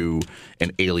into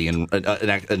an alien,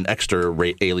 an extra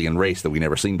alien race that we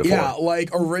never seen before. Yeah, like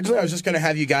originally I was just going to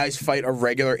have you guys fight a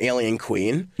regular alien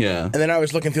queen. Yeah. And then I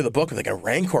was looking through the book of like a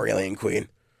Rancor alien queen.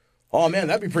 Oh man,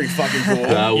 that'd be pretty fucking cool.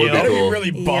 That would be That'd cool. be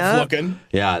really buff looking.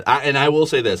 Yeah, and I will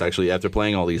say this actually, after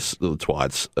playing all these little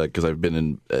twats, because I've been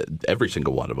in every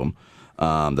single one of them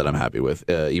that I'm happy with,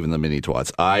 even the mini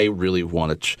twats. I really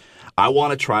want to. I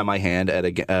want to try my hand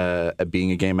at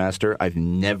being a game master. I've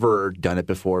never done it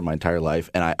before in my entire life,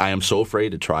 and I am so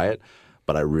afraid to try it.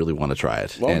 But I really want to try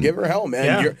it. Well, give her hell,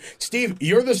 man. Yeah. Steve,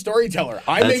 you're the storyteller.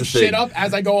 I make shit up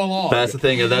as I go along. That's the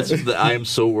thing, and I am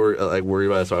so worried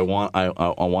about it. So I want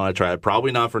to try it.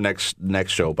 Probably not for next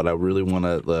show, but I really want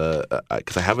to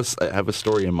because I have a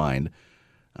story in mind,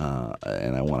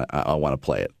 and I want to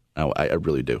play it. I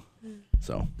really do.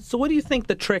 So what do you think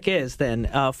the trick is then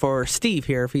for Steve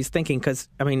here if he's thinking? Because,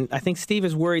 I mean, I think Steve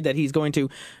is worried that he's going to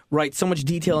write so much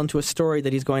detail into a story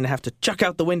that he's going to have to chuck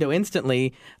out the window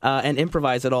instantly and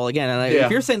improvise it all again. And if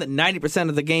you're saying that 90%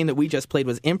 of the game that we just played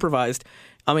was improvised,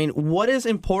 I mean, what is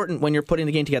important when you're putting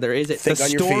the game together? Is it the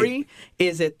story?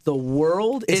 Is it the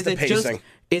world? Is it pacing?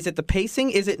 Is it the pacing?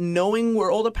 Is it knowing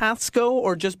where all the paths go,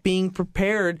 or just being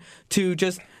prepared to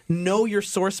just know your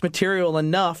source material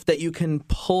enough that you can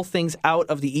pull things out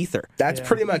of the ether? That's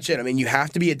pretty much it. I mean, you have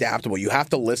to be adaptable. You have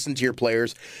to listen to your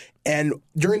players. And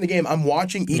during the game, I'm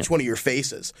watching each one of your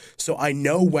faces, so I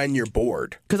know when you're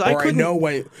bored. Because I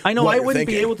wouldn't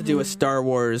be able to do a Star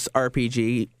Wars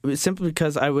RPG simply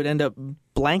because I would end up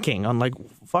blanking on like,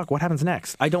 fuck, what happens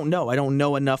next? I don't know. I don't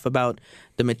know enough about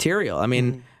the material. I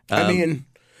mean,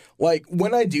 like,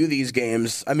 when I do these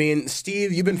games, I mean,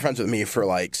 Steve, you've been friends with me for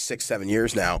like 6-7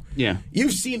 years now. Yeah.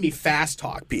 You've seen me fast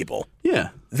talk people. Yeah.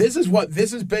 This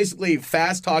is basically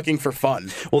fast talking for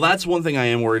fun. Well, that's one thing I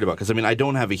am worried about, because I mean, I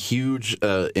don't have a huge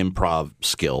improv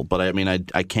skill, but I mean,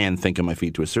 I can think on my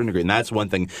feet to a certain degree, and that's one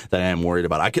thing that I am worried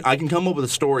about. I can come up with a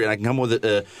story, and I can come up with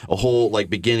a whole like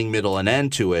beginning, middle, and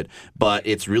end to it, but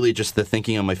it's really just the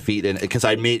thinking on my feet, and because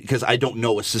I don't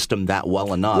know a system that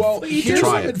well enough to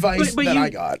try it. Advice that I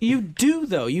got. You do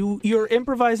though. You're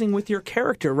improvising with your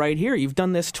character right here. You've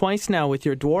done this twice now with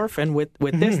your dwarf and with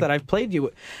this that I've played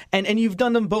you, and you've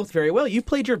done them both very well. You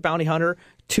played your bounty hunter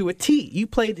to a T. You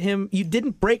played him. You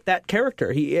didn't break that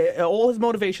character. All his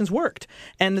motivations worked.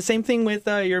 And the same thing with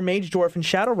your mage dwarf in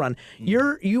Shadowrun.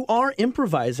 You are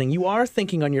improvising. You are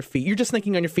thinking on your feet. You're just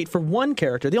thinking on your feet for one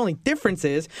character. The only difference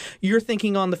is you're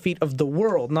thinking on the feet of the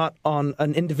world, not on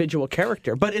an individual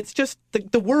character. But it's just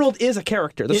the world is a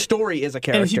character. The story is a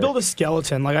character. And if you build a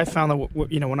skeleton, like I found that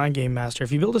when I game master,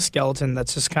 if you build a skeleton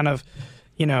that's just kind of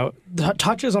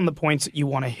touches on the points that you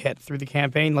want to hit through the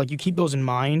campaign. Like you keep those in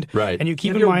mind, Right? And you keep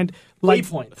You in have mind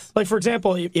waypoints. Like for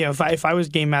example, if I was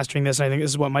game mastering this, and I think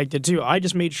this is what Mike did too, I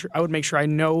would make sure I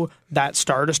know that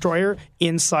Star Destroyer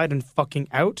inside and fucking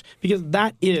out, because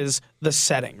that is the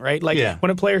setting, right? Like when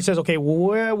a player says, "Okay,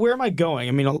 well, where am I going?"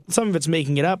 I mean, some of it's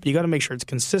making it up. But you got to make sure it's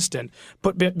consistent.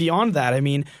 But beyond that, I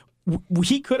mean,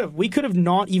 we could have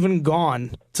not even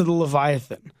gone to the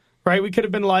Leviathan, right? We could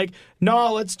have been like,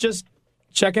 "No, let's just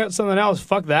check out something else.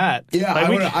 Fuck that." Yeah,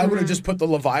 Like, I would have just put the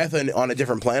Leviathan on a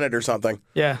different planet or something.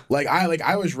 Yeah.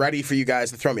 I was ready for you guys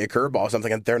to throw me a curveball or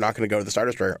something, and they're not going to go to the Star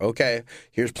Destroyer. Okay,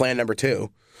 here's plan number 2.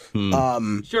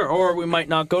 Sure, or we might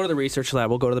not go to the research lab.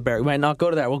 We'll go to the barracks. We might not go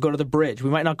to that. We'll go to the bridge. We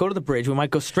might not go to the bridge. We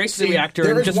might go straight to the reactor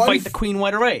and just fight the Queen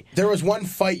White Array. There was one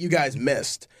fight you guys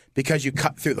missed because you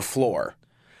cut through the floor.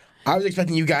 I was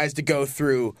expecting you guys to go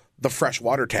through the fresh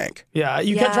water tank. Yeah,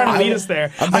 you kept trying to lead us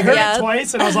there. I'm I heard Yeah. it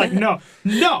twice, and I was like, no.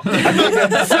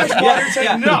 Fresh water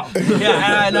tank, no.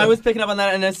 Yeah, and I was picking up on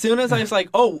that. And as soon as I was like,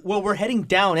 "Oh, well, we're heading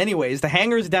down anyways. The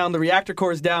hangar's down, the reactor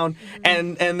core's down,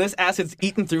 and this acid's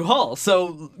eaten through hull.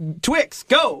 So Twix,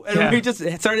 go!" And we just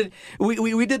started.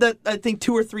 We did that I think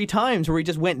 2 or 3 times where we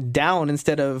just went down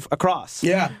instead of across.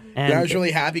 Yeah, And I was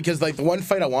really happy because like the one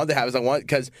fight I wanted to have is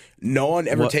because no one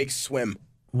ever takes swim.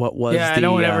 What was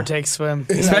no one ever takes swim.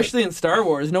 especially in Star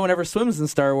Wars. No one ever swims in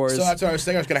Star Wars. So that's what I was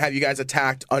thinking. I was going to have you guys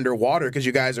attacked underwater because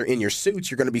you guys are in your suits.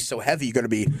 You're going to be so heavy, you're going to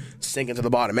be sinking to the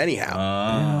bottom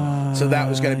anyhow. So that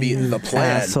was going to be the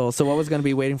plan. Asshole. So what was going to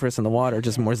be waiting for us in the water?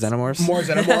 Just more xenomorphs? More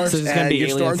xenomorphs, So it's gonna and be your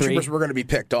Alien 3? stormtroopers were going to be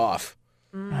picked off.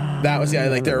 That was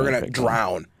like they were going to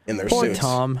drown in their Poor suits.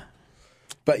 Tom.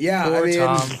 But yeah, Poor I mean,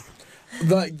 Tom.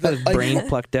 the His brain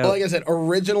plucked out. Like I said,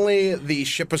 originally the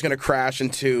ship was going to crash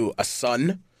into a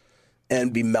sun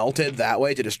and be melted that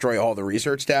way to destroy all the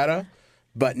research data.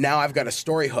 But now I've got a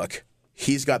story hook.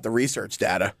 He's got the research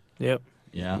data. Yep.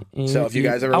 Yeah. So if you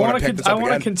guys ever I want want to pick this up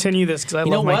again, to continue this because I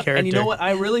You know love my what? character. And you know what?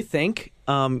 I really think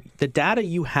the data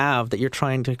you have that you're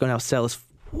trying to go now sell is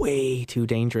way too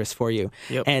dangerous for you.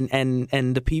 Yep.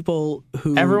 And the people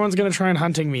who Everyone's going to try and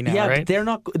hunting me now, yeah, right? but they're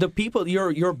not the people.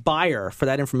 Your buyer for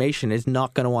that information is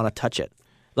not going to want to touch it.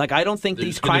 Like, I don't think There's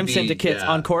these gonna crime be- syndicates yeah.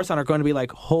 on Coruscant are going to be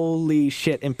like, holy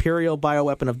shit, Imperial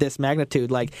bioweapon of this magnitude.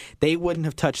 Like, they wouldn't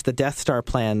have touched the Death Star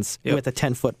plans with a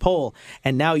 10-foot pole.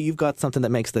 And now you've got something that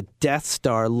makes the Death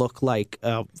Star look like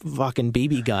a fucking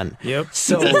BB gun. Yep.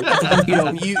 So,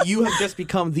 you have just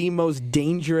become the most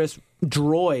dangerous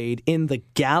droid in the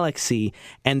galaxy.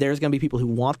 And there's going to be people who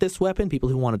want this weapon, people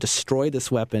who want to destroy this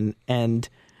weapon, and...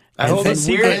 I hold the and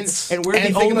secrets. And we're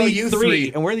And the think about only you three.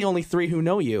 three. And we're the only 3 who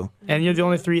know you. And you're the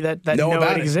only 3 that know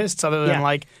about it it. exists, other than Yeah.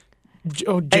 like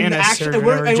And Janice actually,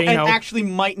 or and Jano. actually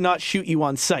might not shoot you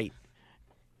on sight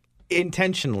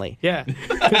intentionally. Yeah,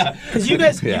 because you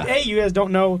guys, Yeah. you guys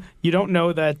don't know. You don't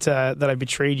know that I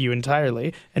betrayed you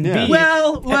entirely, and Yeah. B,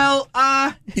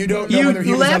 you don't know whether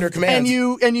he was under command.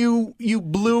 and you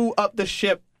blew up the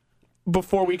ship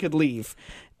before we could leave.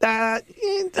 We're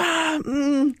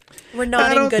not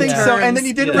I don't in good think terms. so. And then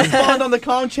you didn't respond on the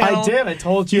comm channel. I did. I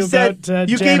told you said about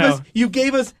you Jano.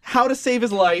 gave us how to save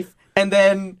his life, and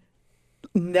then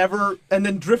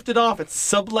drifted off at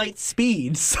sublight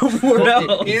speed somewhere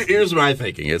else. Here's my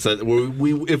thinking: is that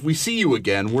if we see you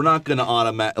again, we're not going to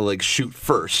automatically shoot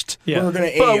first. Yeah. We're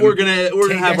going to But aim. we're gonna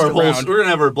take have next our round. we're gonna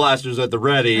have our blasters at the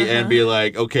ready and be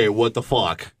like, okay, what the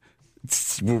fuck?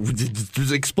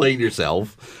 Just explain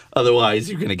yourself. Otherwise,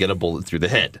 you're gonna get a bullet through the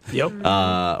head. Yep.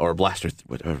 Or a blaster,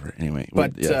 whatever. Anyway,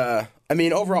 But yeah. I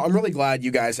mean, overall, I'm really glad you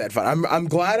guys had fun. I'm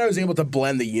glad I was able to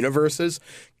blend the universes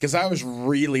because I was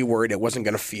really worried it wasn't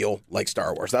going to feel like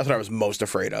Star Wars. That's what I was most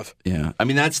afraid of. Yeah, I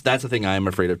mean that's the thing I'm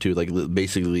afraid of too. Like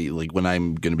basically, like when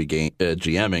I'm going to be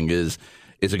GMing is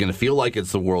it going to feel like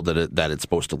it's the world that it's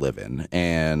supposed to live in,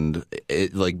 and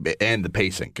and the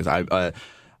pacing because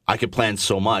I could plan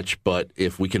so much, but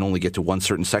if we can only get to one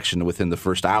certain section within the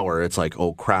first hour, it's like,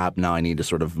 oh crap! Now I need to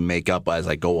sort of make up as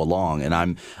I go along, and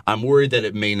I'm worried that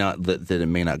it may not that it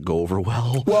may not go over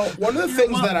well. Well, one of the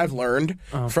things that I've learned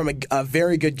from a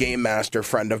very good game master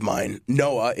friend of mine,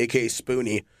 Noah, aka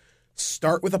Spoonie,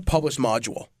 start with a published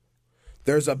module.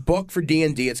 There's a book for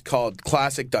D&D. It's called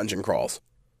Classic Dungeon Crawls.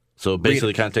 So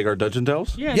basically, kind of take our dungeon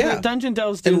delves. Yeah. Dungeon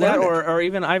Delves do And that, learn it. or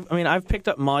even I've picked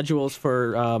up modules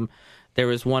for. There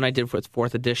was one I did for its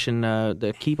 4th edition,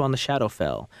 the Keep on the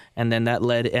Shadowfell, and then that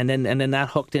led, and then that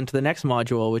hooked into the next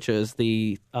module, which is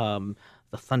the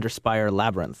the Thunderspire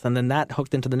Labyrinth, and then that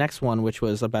hooked into the next one, which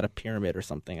was about a pyramid or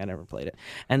something. I never played it,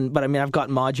 but I mean, I've got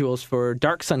modules for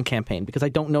Dark Sun campaign because I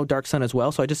don't know Dark Sun as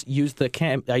well, so I just use the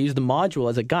module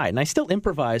as a guide, and I still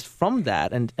improvise from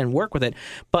that and work with it.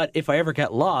 But if I ever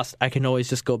get lost, I can always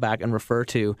just go back and refer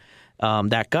to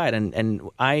that guide. And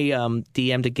I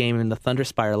DM'd a game in the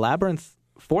Thunderspire Labyrinth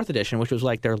 4th edition, which was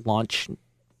like their launch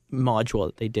module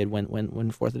that they did when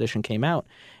 4th edition came out,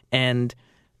 and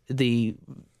the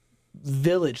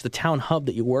village, the town hub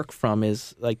that you work from,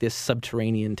 is like this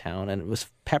subterranean town, and it was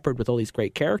peppered with all these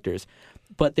great characters,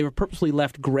 but they were purposely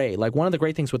left gray. Like, one of the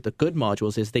great things with the good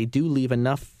modules is they do leave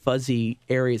enough fuzzy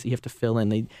areas that you have to fill in.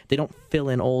 They don't fill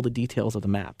in all the details of the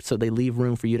map, so they leave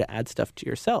room for you to add stuff to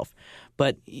yourself.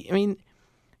 But I mean,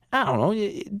 I don't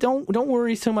know. Don't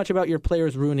worry so much about your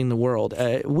players ruining the world.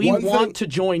 We want to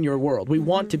join your world. We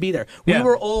want to be there. We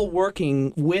were all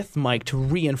working with Mike to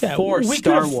reinforce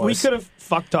Star Wars. We could have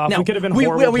fucked off. Now, we could have been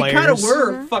horrible players. We kind of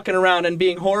were fucking around and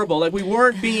being horrible. Like, we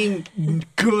weren't being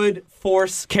good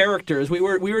Force characters. We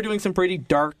were doing some pretty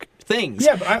dark things.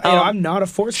 Yeah, but I'm not a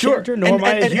Force character, nor am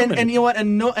I a human. And you know what?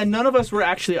 And none of us were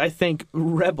actually, I think,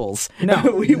 rebels.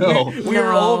 No, we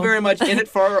were all very much in it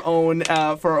for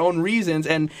our own reasons.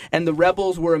 And the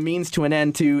rebels were a means to an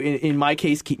end to, in my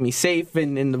case, keep me safe,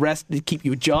 and in the rest, to keep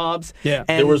you jobs. Yeah,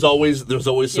 and there was always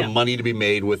some money to be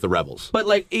made with the rebels. But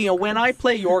when I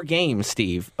play your game,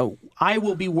 Steve, I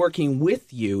will be working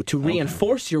with you to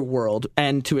reinforce your world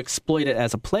and to exploit it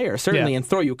as a player, certainly, and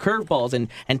throw you curveballs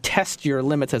and test your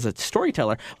limits as a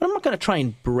storyteller. But I'm not going to try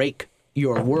and break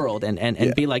your world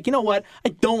and be like, you know what, I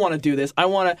don't want to do this. I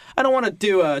don't want to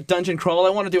do a dungeon crawl. I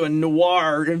want to do a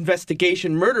noir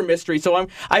investigation murder mystery. So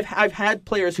I've had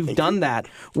players who've done that,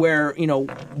 where, you know,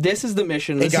 this is the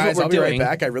mission. This hey guys, is what we're I'll be doing. right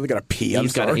back. I really got to pee.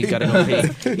 He's got to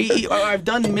go pee. I've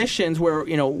done missions where,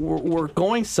 you know, we're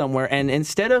going somewhere, and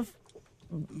instead of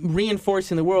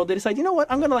reinforcing the world, they decide, you know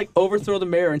what, I'm going to overthrow the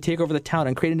mayor and take over the town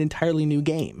and create an entirely new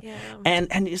game. Yeah.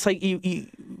 And it's like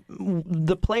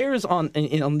the players on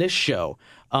this show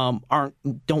don't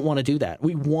want to do that.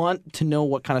 We want to know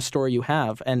what kind of story you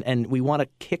have, and we want to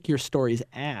kick your story's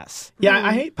ass. Yeah,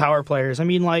 I hate power players. I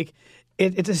mean,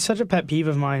 it's such a pet peeve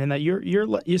of mine, in that you're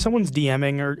someone's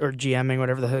DMing or GMing,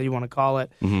 whatever the hell you want to call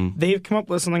it. Mm-hmm. They've come up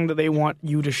with something that they want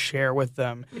you to share with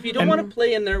them. If you don't want to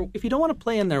play in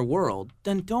their world,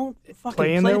 then don't fucking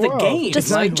play the world. Game.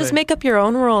 Just make up your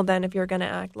own world then, if you're going to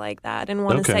act like that and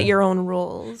want to set your own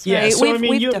rules. Right? Yeah, so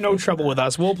you have no trouble with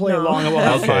us. We'll play along and we'll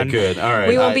have fun. Good. All right.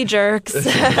 We won't be jerks.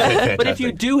 But if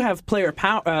you do have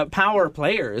power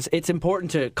players, it's important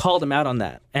to call them out on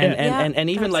that. And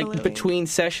even absolutely. Between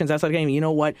sessions outside the game, you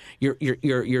know what?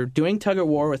 You're doing tug of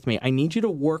war with me. I need you to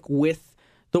work with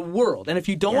the world. And if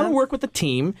you don't want to work with the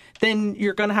team, then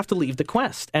you're going to have to leave the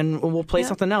quest, and we'll play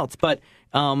something else. But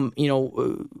I've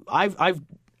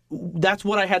that's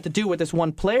what I had to do with this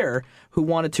one player who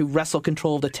wanted to wrestle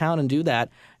control of the town and do that.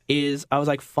 I was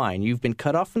like, fine, you've been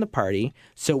cut off from the party,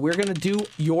 so we're going to do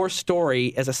your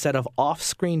story as a set of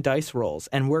off-screen dice rolls,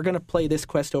 and we're going to play this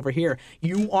quest over here.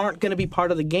 You aren't going to be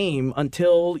part of the game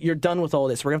until you're done with all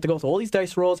this. We're going to have to go through all these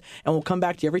dice rolls, and we'll come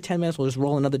back to you every 10 minutes. We'll just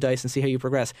roll another dice and see how you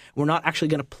progress. We're not actually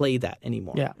going to play that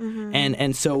anymore. Yeah. Mm-hmm.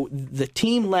 And so the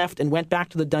team left and went back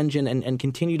to the dungeon and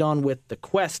continued on with the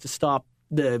quest to stop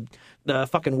the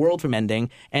fucking world from ending,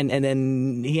 and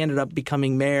then he ended up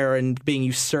becoming mayor and being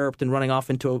usurped and running off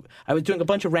into I was doing a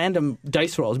bunch of random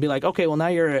dice rolls and be like, okay, well, now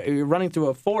you're running through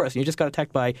a forest and you just got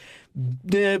attacked by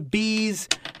bees,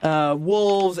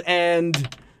 wolves,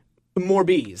 and more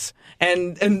bees,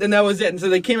 and that was it. And so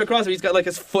they came across him. He's got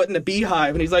his foot in a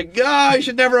beehive, and he's like, I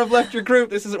should never have left your group.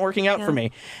 This isn't working out for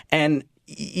me. And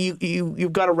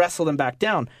you've got to wrestle them back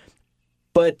down.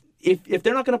 But if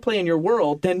they're not going to play in your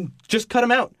world, then just cut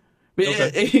them out.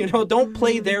 Okay. Don't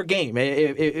play their game.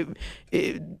 The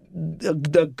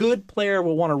good player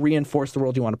will want to reinforce the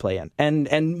world you want to play in,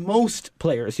 and most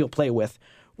players you'll play with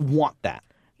want that.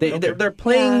 They're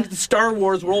playing Star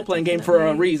Wars role-playing game for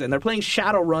a reason. They're playing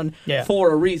Shadowrun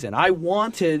for a reason. I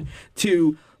wanted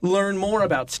to learn more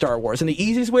about Star Wars, and the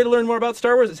easiest way to learn more about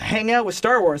Star Wars is hang out with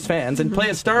Star Wars fans and play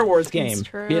a Star Wars game. It's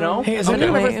true. You know? Hey, has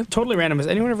anyone ever, totally random, has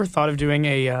anyone ever thought of doing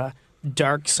a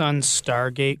Dark Sun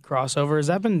Stargate crossover? Has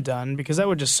that been done? Because that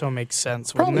would just so make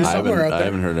sense, wouldn't it? I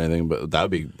haven't heard anything, but that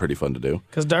would be pretty fun to do.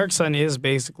 Because Dark Sun is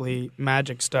basically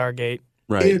Magic Stargate.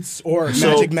 Right.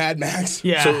 Magic Mad Max.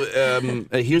 Yeah. So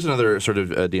here's another sort of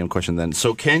DM question then.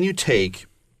 So can you take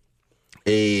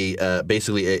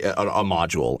basically a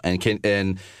module, and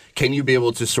can you be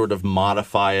able to sort of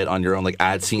modify it on your own, like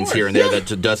add scenes here and there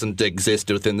that doesn't exist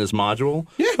within this module?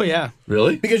 Oh, yeah.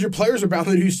 Really? Because your players are bound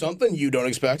to do something you don't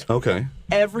expect. Okay.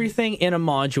 Everything in a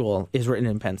module is written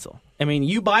in pencil. I mean,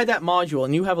 you buy that module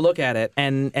and you have a look at it,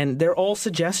 and they're all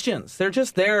suggestions. They're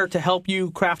just there to help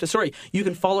you craft a story. You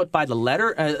can follow it by the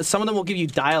letter. Some of them will give you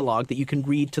dialogue that you can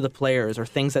read to the players, or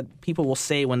things that people will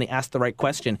say when they ask the right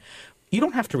question. You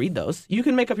don't have to read those. You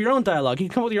can make up your own dialogue. You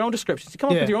can come up with your own descriptions. You come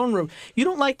up with your own room. You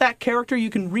don't like that character, you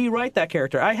can rewrite that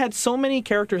character. I had so many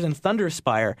characters in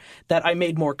Thunderspire that I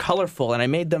made more colorful, and I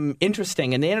made them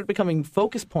interesting, and they ended up becoming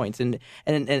focus points and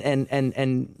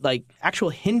like actual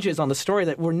hinges on the story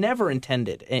that were never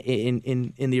intended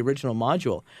in the original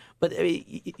module. But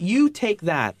you take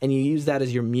that and you use that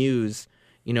as your muse,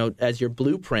 as your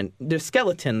blueprint, the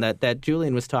skeleton that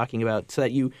Julian was talking about, so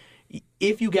that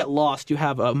if you get lost, you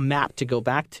have a map to go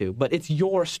back to. But it's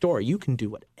your story. You can do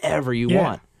whatever you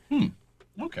want.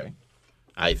 Okay.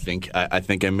 I think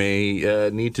I may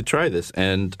need to try this,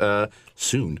 and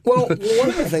soon. Well, one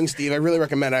of the things, Steve, I really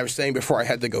recommend, I was saying before I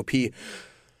had to go pee,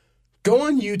 go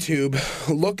on YouTube,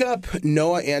 look up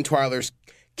Noah Antwiler's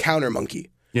Counter Monkey.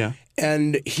 Yeah.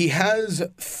 And he has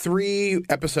 3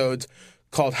 episodes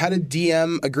called How to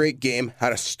DM a Great Game, How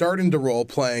to Start into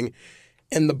Role-Playing,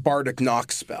 and the Bardic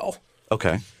Knock Spell.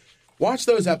 Okay. Watch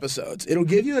those episodes. It'll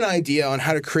give you an idea on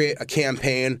how to create a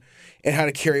campaign and how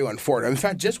to carry one forward. In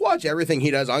fact, just watch everything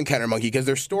he does on Counter Monkey, because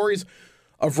there's stories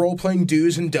of role-playing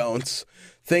do's and don'ts,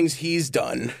 things he's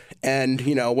done, and,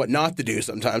 what not to do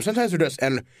sometimes. Sometimes they're just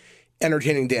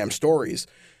entertaining damn stories.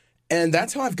 And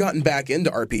that's how I've gotten back into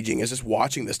RPGing, is just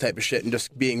watching this type of shit and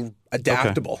just being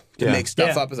adaptable to make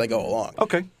stuff up as I go along.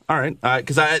 Okay, all right.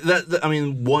 Because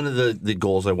one of the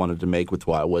goals I wanted to make with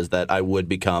WoW was that I would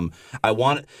become. I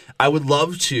would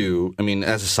love to. I mean,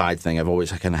 as a side thing, I've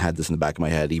always kind of had this in the back of my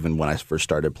head, even when I first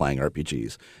started playing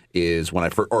RPGs. Is when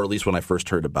or at least when I first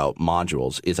heard about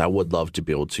modules, is I would love to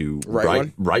be able to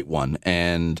write one,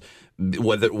 and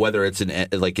whether it's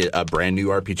a brand new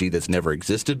RPG that's never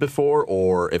existed before,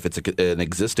 or if it's an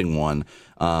existing one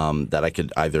that I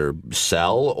could either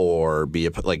sell or be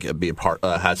a part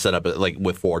have set up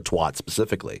with for TWAT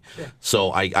specifically. Yeah.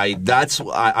 So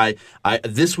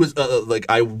this was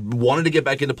I wanted to get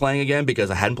back into playing again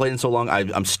because I hadn't played in so long.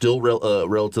 I'm still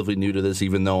relatively new to this,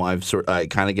 even though I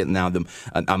kind of get now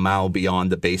I'm now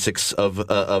beyond the basics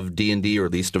of D&D, or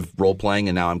at least of role playing,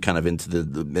 and now I'm kind of into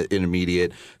the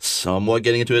intermediate, somewhat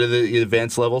getting into it at the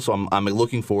advanced level. So I'm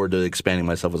looking forward to expanding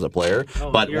myself as a player.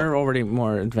 But you're already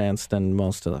more advanced than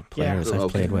most of the players I've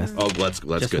played with. Oh, that's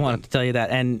just good. Wanted to tell you that,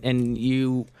 and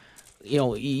you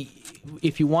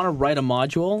if you want to write a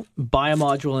module, buy a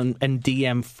module and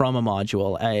DM from a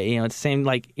module. It's the same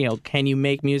can you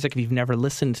make music if you've never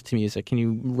listened to music? Can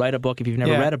you write a book if you've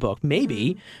never read a book?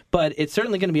 Maybe, but it's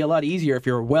certainly going to be a lot easier if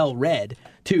you're well read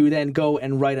to then go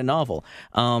and write a novel.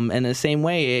 And the same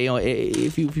way,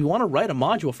 if you want to write a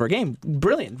module for a game,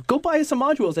 brilliant. Go buy some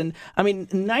modules. And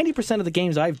 90% of the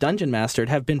games I've dungeon mastered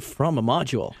have been from a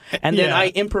module, and then I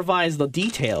improvise the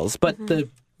details, but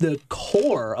the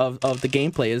core of the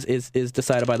gameplay is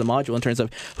decided by the module in terms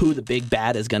of who the big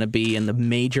bad is going to be and the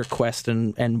major quest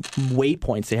and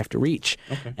waypoints they have to reach.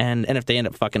 Okay. And if they end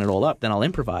up fucking it all up, then I'll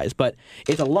improvise. But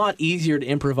it's a lot easier to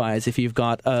improvise if you've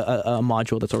got a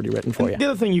module that's already written for you. The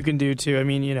other thing you can do too,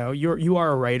 you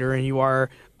are a writer and you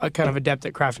are a kind of adept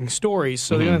at crafting stories.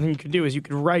 So the other thing you could do is you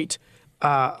could write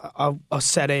a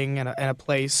setting and a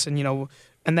place,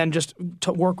 and then just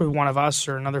to work with one of us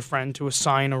or another friend to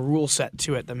assign a rule set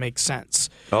to it that makes sense.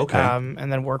 Okay. And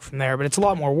then work from there. But it's a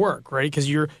lot more work, right? Because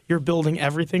you're building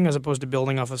everything as opposed to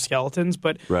building off of skeletons.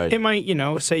 But it might,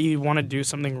 say you want to do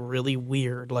something really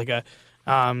weird, like a,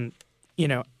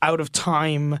 out of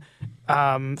time,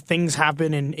 things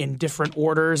happen in different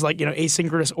orders, like,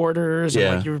 asynchronous orders.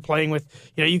 And like you're playing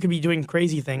with, you could be doing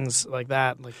crazy things like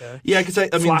that. Because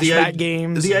flashback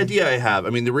games. The idea I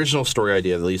have, the original story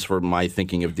idea, at least for my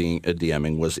thinking of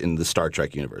DMing, was in the Star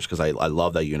Trek universe, because I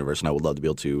love that universe and I would love to be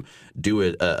able to do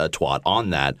a twat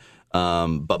on that.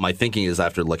 But my thinking is,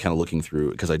 after kind of looking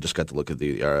through, because I just got to look at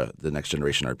the Next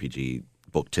Generation RPG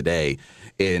book today,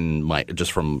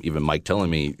 just from even Mike telling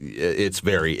me, it's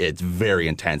very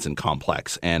intense and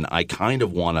complex, and I kind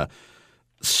of want to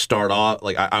start off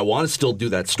I want to still do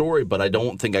that story, but I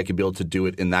don't think I could be able to do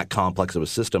it in that complex of a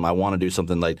system. I want to do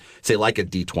something like a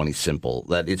D20 simple,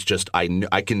 that it's just I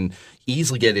can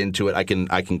easily get into it. I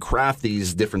can craft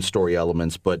these different story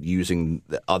elements, but using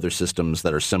the other systems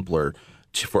that are simpler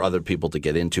for other people to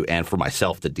get into and for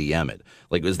myself to DM it.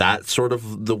 Like, is that sort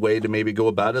of the way to maybe go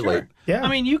about it? Like, Yeah. I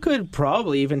mean, you could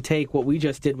probably even take what we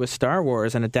just did with Star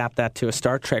Wars and adapt that to a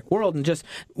Star Trek world, and just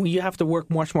you have to work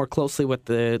much more closely with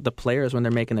the players when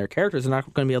they're making their characters. They're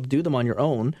not going to be able to do them on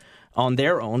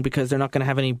their own because they're not going to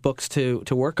have any books to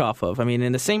work off of. I mean,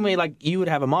 in the same way, like you would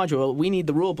have a module, we need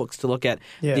the rule books to look at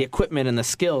the equipment and the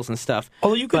skills and stuff.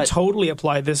 Although you could totally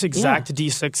apply this exact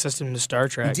D6 system to Star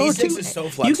Trek. D6 is so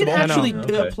flexible. You can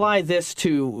actually apply this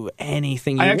to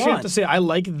anything you I want. actually have to say I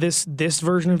like this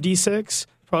version of D6.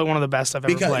 Probably one of the best I've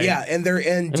ever played. Yeah, and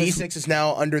D6 is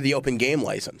now under the Open Game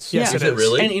license. Yes, is it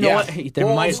really? And you know what? There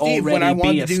might Steve, when I already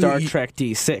wanted be a to do- Star Trek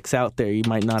D6 out there. You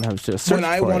might not have to search When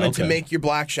I for wanted it. to make your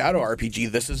Black Shadow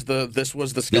RPG, this was the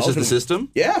skeleton. this is the system?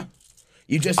 Yeah.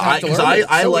 You just have to learn I it.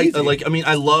 It's so easy. I mean,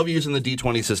 I love using the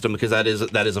D20 system because that is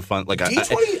a fun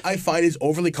D20 I find is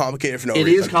overly complicated for no It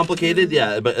reason. is complicated,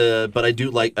 yeah, but I do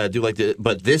like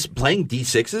but this playing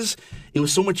D6s, it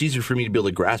was so much easier for me to be able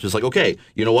to grasp. It's like, okay,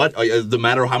 you know what? No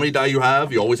matter how many die you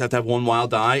have, you always have to have one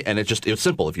wild die, and it's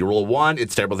simple. If you roll 1,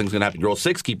 it's terrible things gonna happen. You roll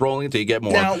 6, keep rolling until you get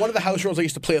more. Now, one of the house rules I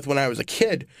used to play with when I was a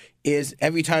kid is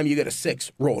every time you get a 6,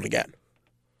 roll it again.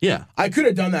 Yeah. I could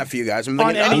have done that for you guys. I'm On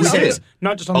thinking, any no. six,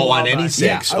 not just on the Oh, wild on any die.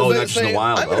 6. I was Oh, gonna not just in say, the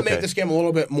wild. I'm going to Okay. make this game a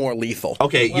little bit more lethal.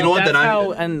 Okay, you know what? That's Then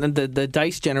how, and the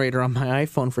dice generator on my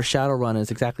iPhone for Shadowrun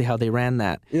is exactly how they ran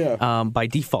that. Yeah. By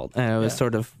default, and it was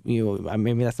sort of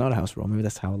maybe that's not a house rule. Maybe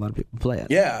that's how a lot of people play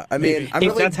it. Yeah, I mean,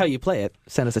 If that's how you play it,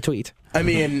 send us a tweet.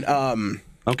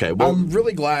 Okay, well, I'm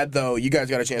really glad though you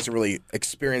guys got a chance to really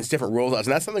experience different rules, and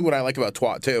that's something what I like about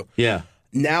TWAT too. yeah,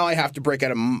 Now I have to break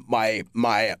out of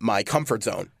my comfort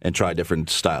zone. and try different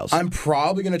styles. I'm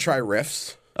probably going to try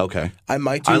riffs. Okay. I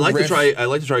might do I like riff.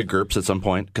 to try GURPS at some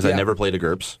point because I Yeah. never played a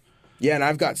GURPS. Yeah, and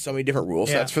I've got so many different rule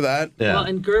sets for that. Yeah. Well,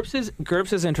 and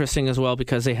GURPS is interesting as well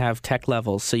because they have tech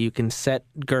levels, so you can set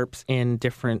GURPS in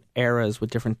different eras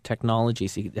with different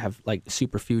technologies. So you have like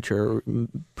super future,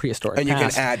 prehistoric, And you can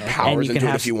past, add and powers you into can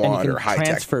it have, if you and want, can or high tech,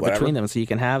 transfer whatever. between them. So you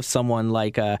can have someone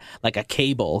like a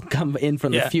Cable come in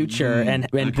from the future and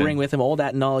bring with him all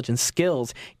that knowledge and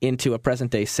skills into a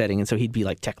present day setting, and so he'd be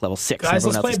like tech level 6. Guys,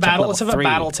 let's everyone play else is tech battle. level Let's have 3. a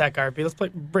battle tech RP. Let's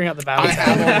bring out the battle I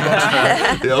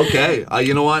tech. have all Okay.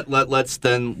 You know what? Let's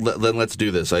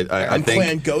do this. I I'm think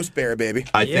playing Ghost Bear, baby.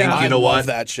 I think I you know love what?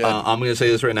 that shit. I'm going to say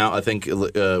this right now. I think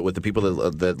with the people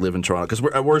that live in Toronto, because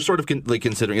we're sort of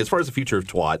considering as far as the future of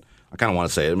TWAT. I kind of want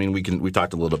to say it. I mean, we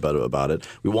talked a little bit about it.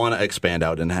 We want to expand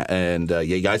out, and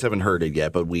you guys haven't heard it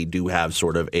yet, but we do have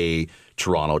sort of a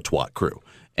Toronto TWAT crew.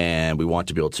 And we want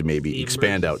to be able to maybe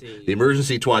expand out the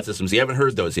emergency TWAT systems. You haven't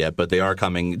heard those yet, but they are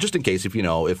coming. Just in case,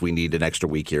 if we need an extra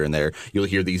week here and there, you'll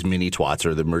hear these mini TWATs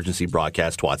or the emergency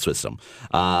broadcast TWAT system.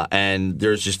 And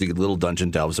there's just the little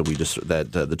dungeon delves that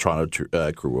the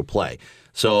Toronto crew will play.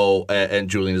 So and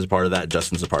Julian is a part of that.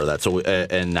 Justin's a part of that. So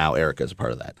and now Erica is a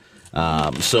part of that.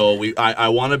 So I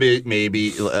want to be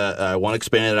I want to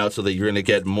expand it out so that you're going to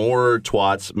get more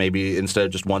TWATs. Maybe instead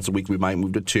of just once a week, we might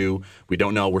move to 2. We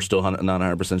don't know. We're still not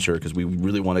 100% sure because we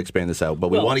really want to expand this out. But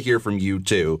we want to hear from you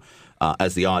too.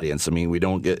 As the audience, I mean, we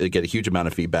don't get a huge amount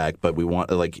of feedback, but we want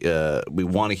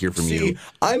to hear from you.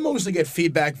 I mostly get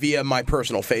feedback via my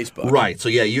personal Facebook. Right. So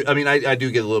yeah, I do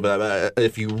get a little bit of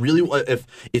if you really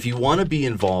if you want to be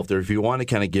involved or if you want to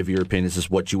kind of give your opinions as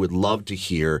what you would love to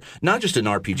hear, not just in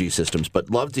RPG systems, but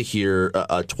love to hear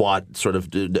a TWAT sort of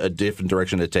a different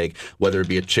direction to take, whether it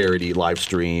be a charity live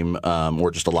stream or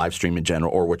just a live stream in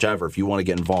general or whichever. If you want to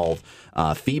get involved,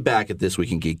 feedback at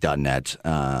thisweekingeek.net.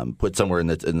 Put somewhere in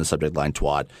the subject line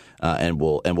TWAT, and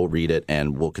we'll read it,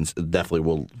 and we're going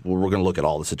to look at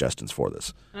all the suggestions for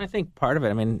this. I think part of it,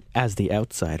 I mean, as the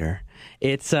outsider,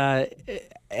 it's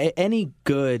any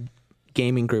good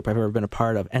gaming group I've ever been a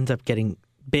part of ends up getting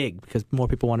big because more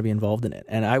people want to be involved in it.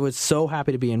 And I was so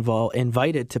happy to be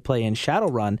invited to play in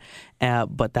Shadowrun,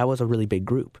 but that was a really big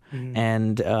group,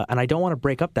 and I don't want to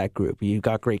break up that group. You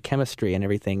got great chemistry and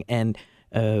everything, and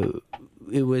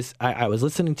it was I was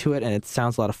listening to it and it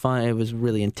sounds a lot of fun. It was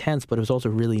really intense, but it was also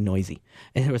really noisy,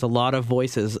 and there was a lot of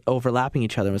voices overlapping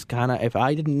each other. It was kind of, if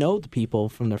I didn't know the people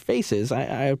from their faces,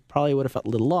 I probably would have felt a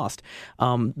little lost.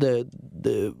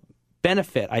 The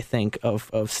benefit, I think,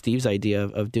 of Steve's idea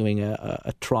of doing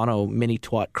a Toronto mini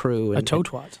TWAT crew, A toe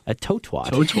twat. a toe twat,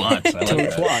 Toe twats. I like toe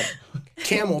that. twat.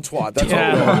 Camel twat. That's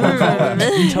Yeah.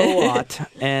 Towat,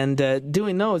 and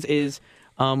doing those is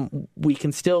we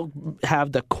can still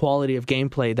have the quality of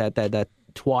gameplay that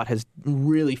Twat has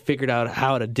really figured out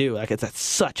how to do. Like it's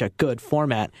such a good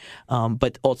format,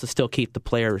 but also still keep the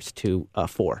players to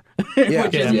 4,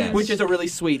 which is a really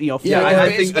sweet, 4.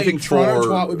 I think Toronto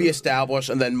 4 Twat would be established,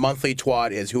 and then monthly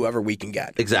Twat is whoever we can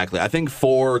get. Exactly. I think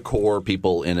 4 core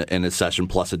people in a session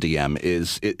plus a DM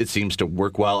it seems to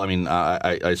work well. I mean,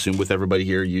 I assume with everybody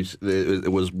here,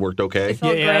 it was worked okay. It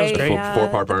felt great. it was great.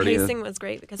 Four-part party. The pacing was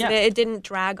great because it didn't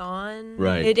drag on.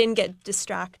 Right. It didn't get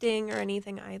distracting or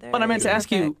anything either. But I meant to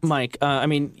ask you, Mike. I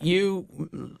mean, you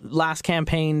last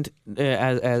campaigned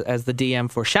as the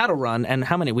DM for Shadowrun, and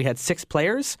how many? We had 6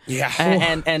 players. Yeah.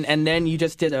 And then you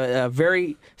just did a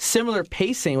very similar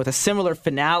pacing with a similar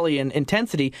finale and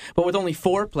intensity, but with only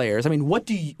 4 players. I mean, what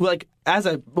do you like?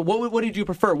 What did you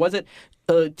prefer? Was it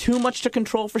too much to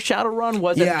control for Shadowrun?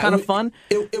 Was it kind of fun?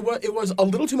 It was a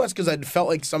little too much because I felt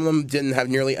like some of them didn't have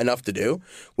nearly enough to do.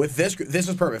 With this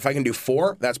is perfect. If I can do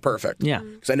 4, that's perfect. Yeah,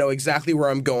 because I know exactly where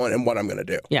I'm going and what I'm going to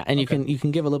do. Yeah, and you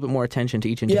can give a little bit more attention to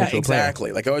each individual exactly.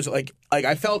 player. Like I was like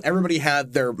I felt everybody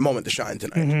had their moment to shine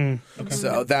tonight. Mm-hmm. Okay.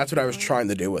 So that's what I was trying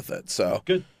to do with it. So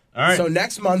Good. All right. So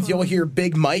next month you'll hear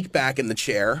Big Mike back in the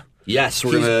chair. Yes,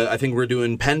 I think we're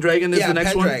doing Pendragon is the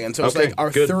next one? Pendragon. So it's like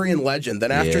Arthurian legend.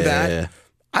 Then after that,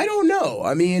 I don't know.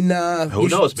 I mean, who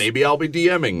knows? Maybe I'll be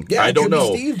DMing. Yeah, I don't could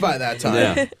know. Be Steve by that time.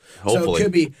 Yeah, hopefully. So it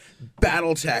could be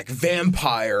BattleTech,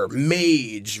 Vampire,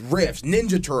 Mage, Rifts,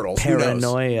 Ninja Turtles.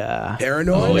 Paranoia.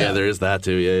 Paranoia. Oh yeah, there is that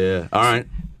too. Yeah. All right.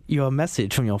 Your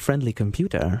message from your friendly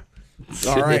computer.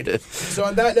 All right. So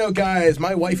on that note, guys,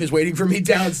 my wife is waiting for me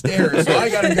downstairs, so I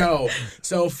gotta go.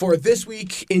 So for This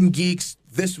Week in Geeks,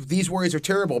 These Warriors Are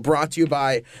Terrible, brought to you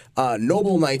by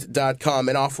NobleKnight.com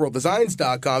and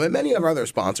OffworldDesigns.com and many of our other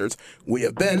sponsors. We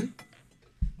have been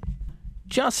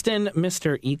Justin,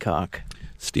 Mr. Eacock,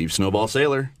 Steve Snowball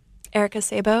Sailor, Erica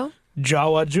Sabo,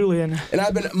 Jawa Julian, and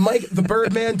I've been Mike the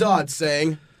Birdman Dodd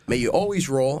saying, may you always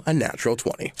roll a natural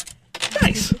 20.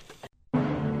 Nice.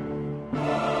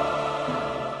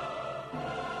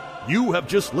 You have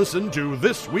just listened to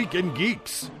This Week in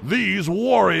Geeks. These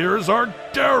warriors are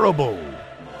terrible.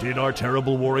 Did our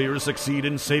terrible warriors succeed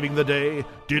in saving the day?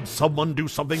 Did someone do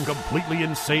something completely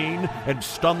insane and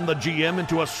stun the GM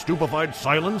into a stupefied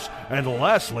silence? And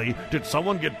lastly, did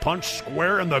someone get punched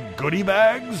square in the goodie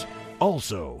bags?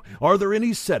 Also, are there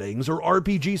any settings or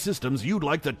RPG systems you'd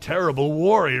like the terrible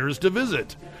warriors to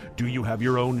visit? Do you have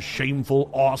your own shameful,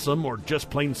 awesome, or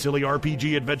just plain silly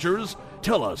RPG adventures?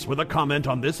 Tell us with a comment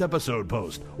on this episode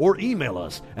post or email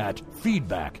us at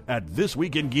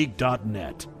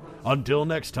feedback@thisweekingeek.net. Until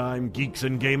next time, geeks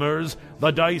and gamers, the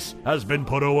dice has been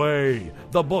put away,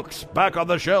 the books back on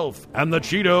the shelf, and the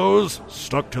Cheetos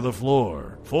stuck to the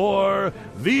floor. For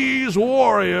these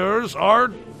warriors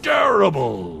are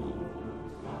terrible.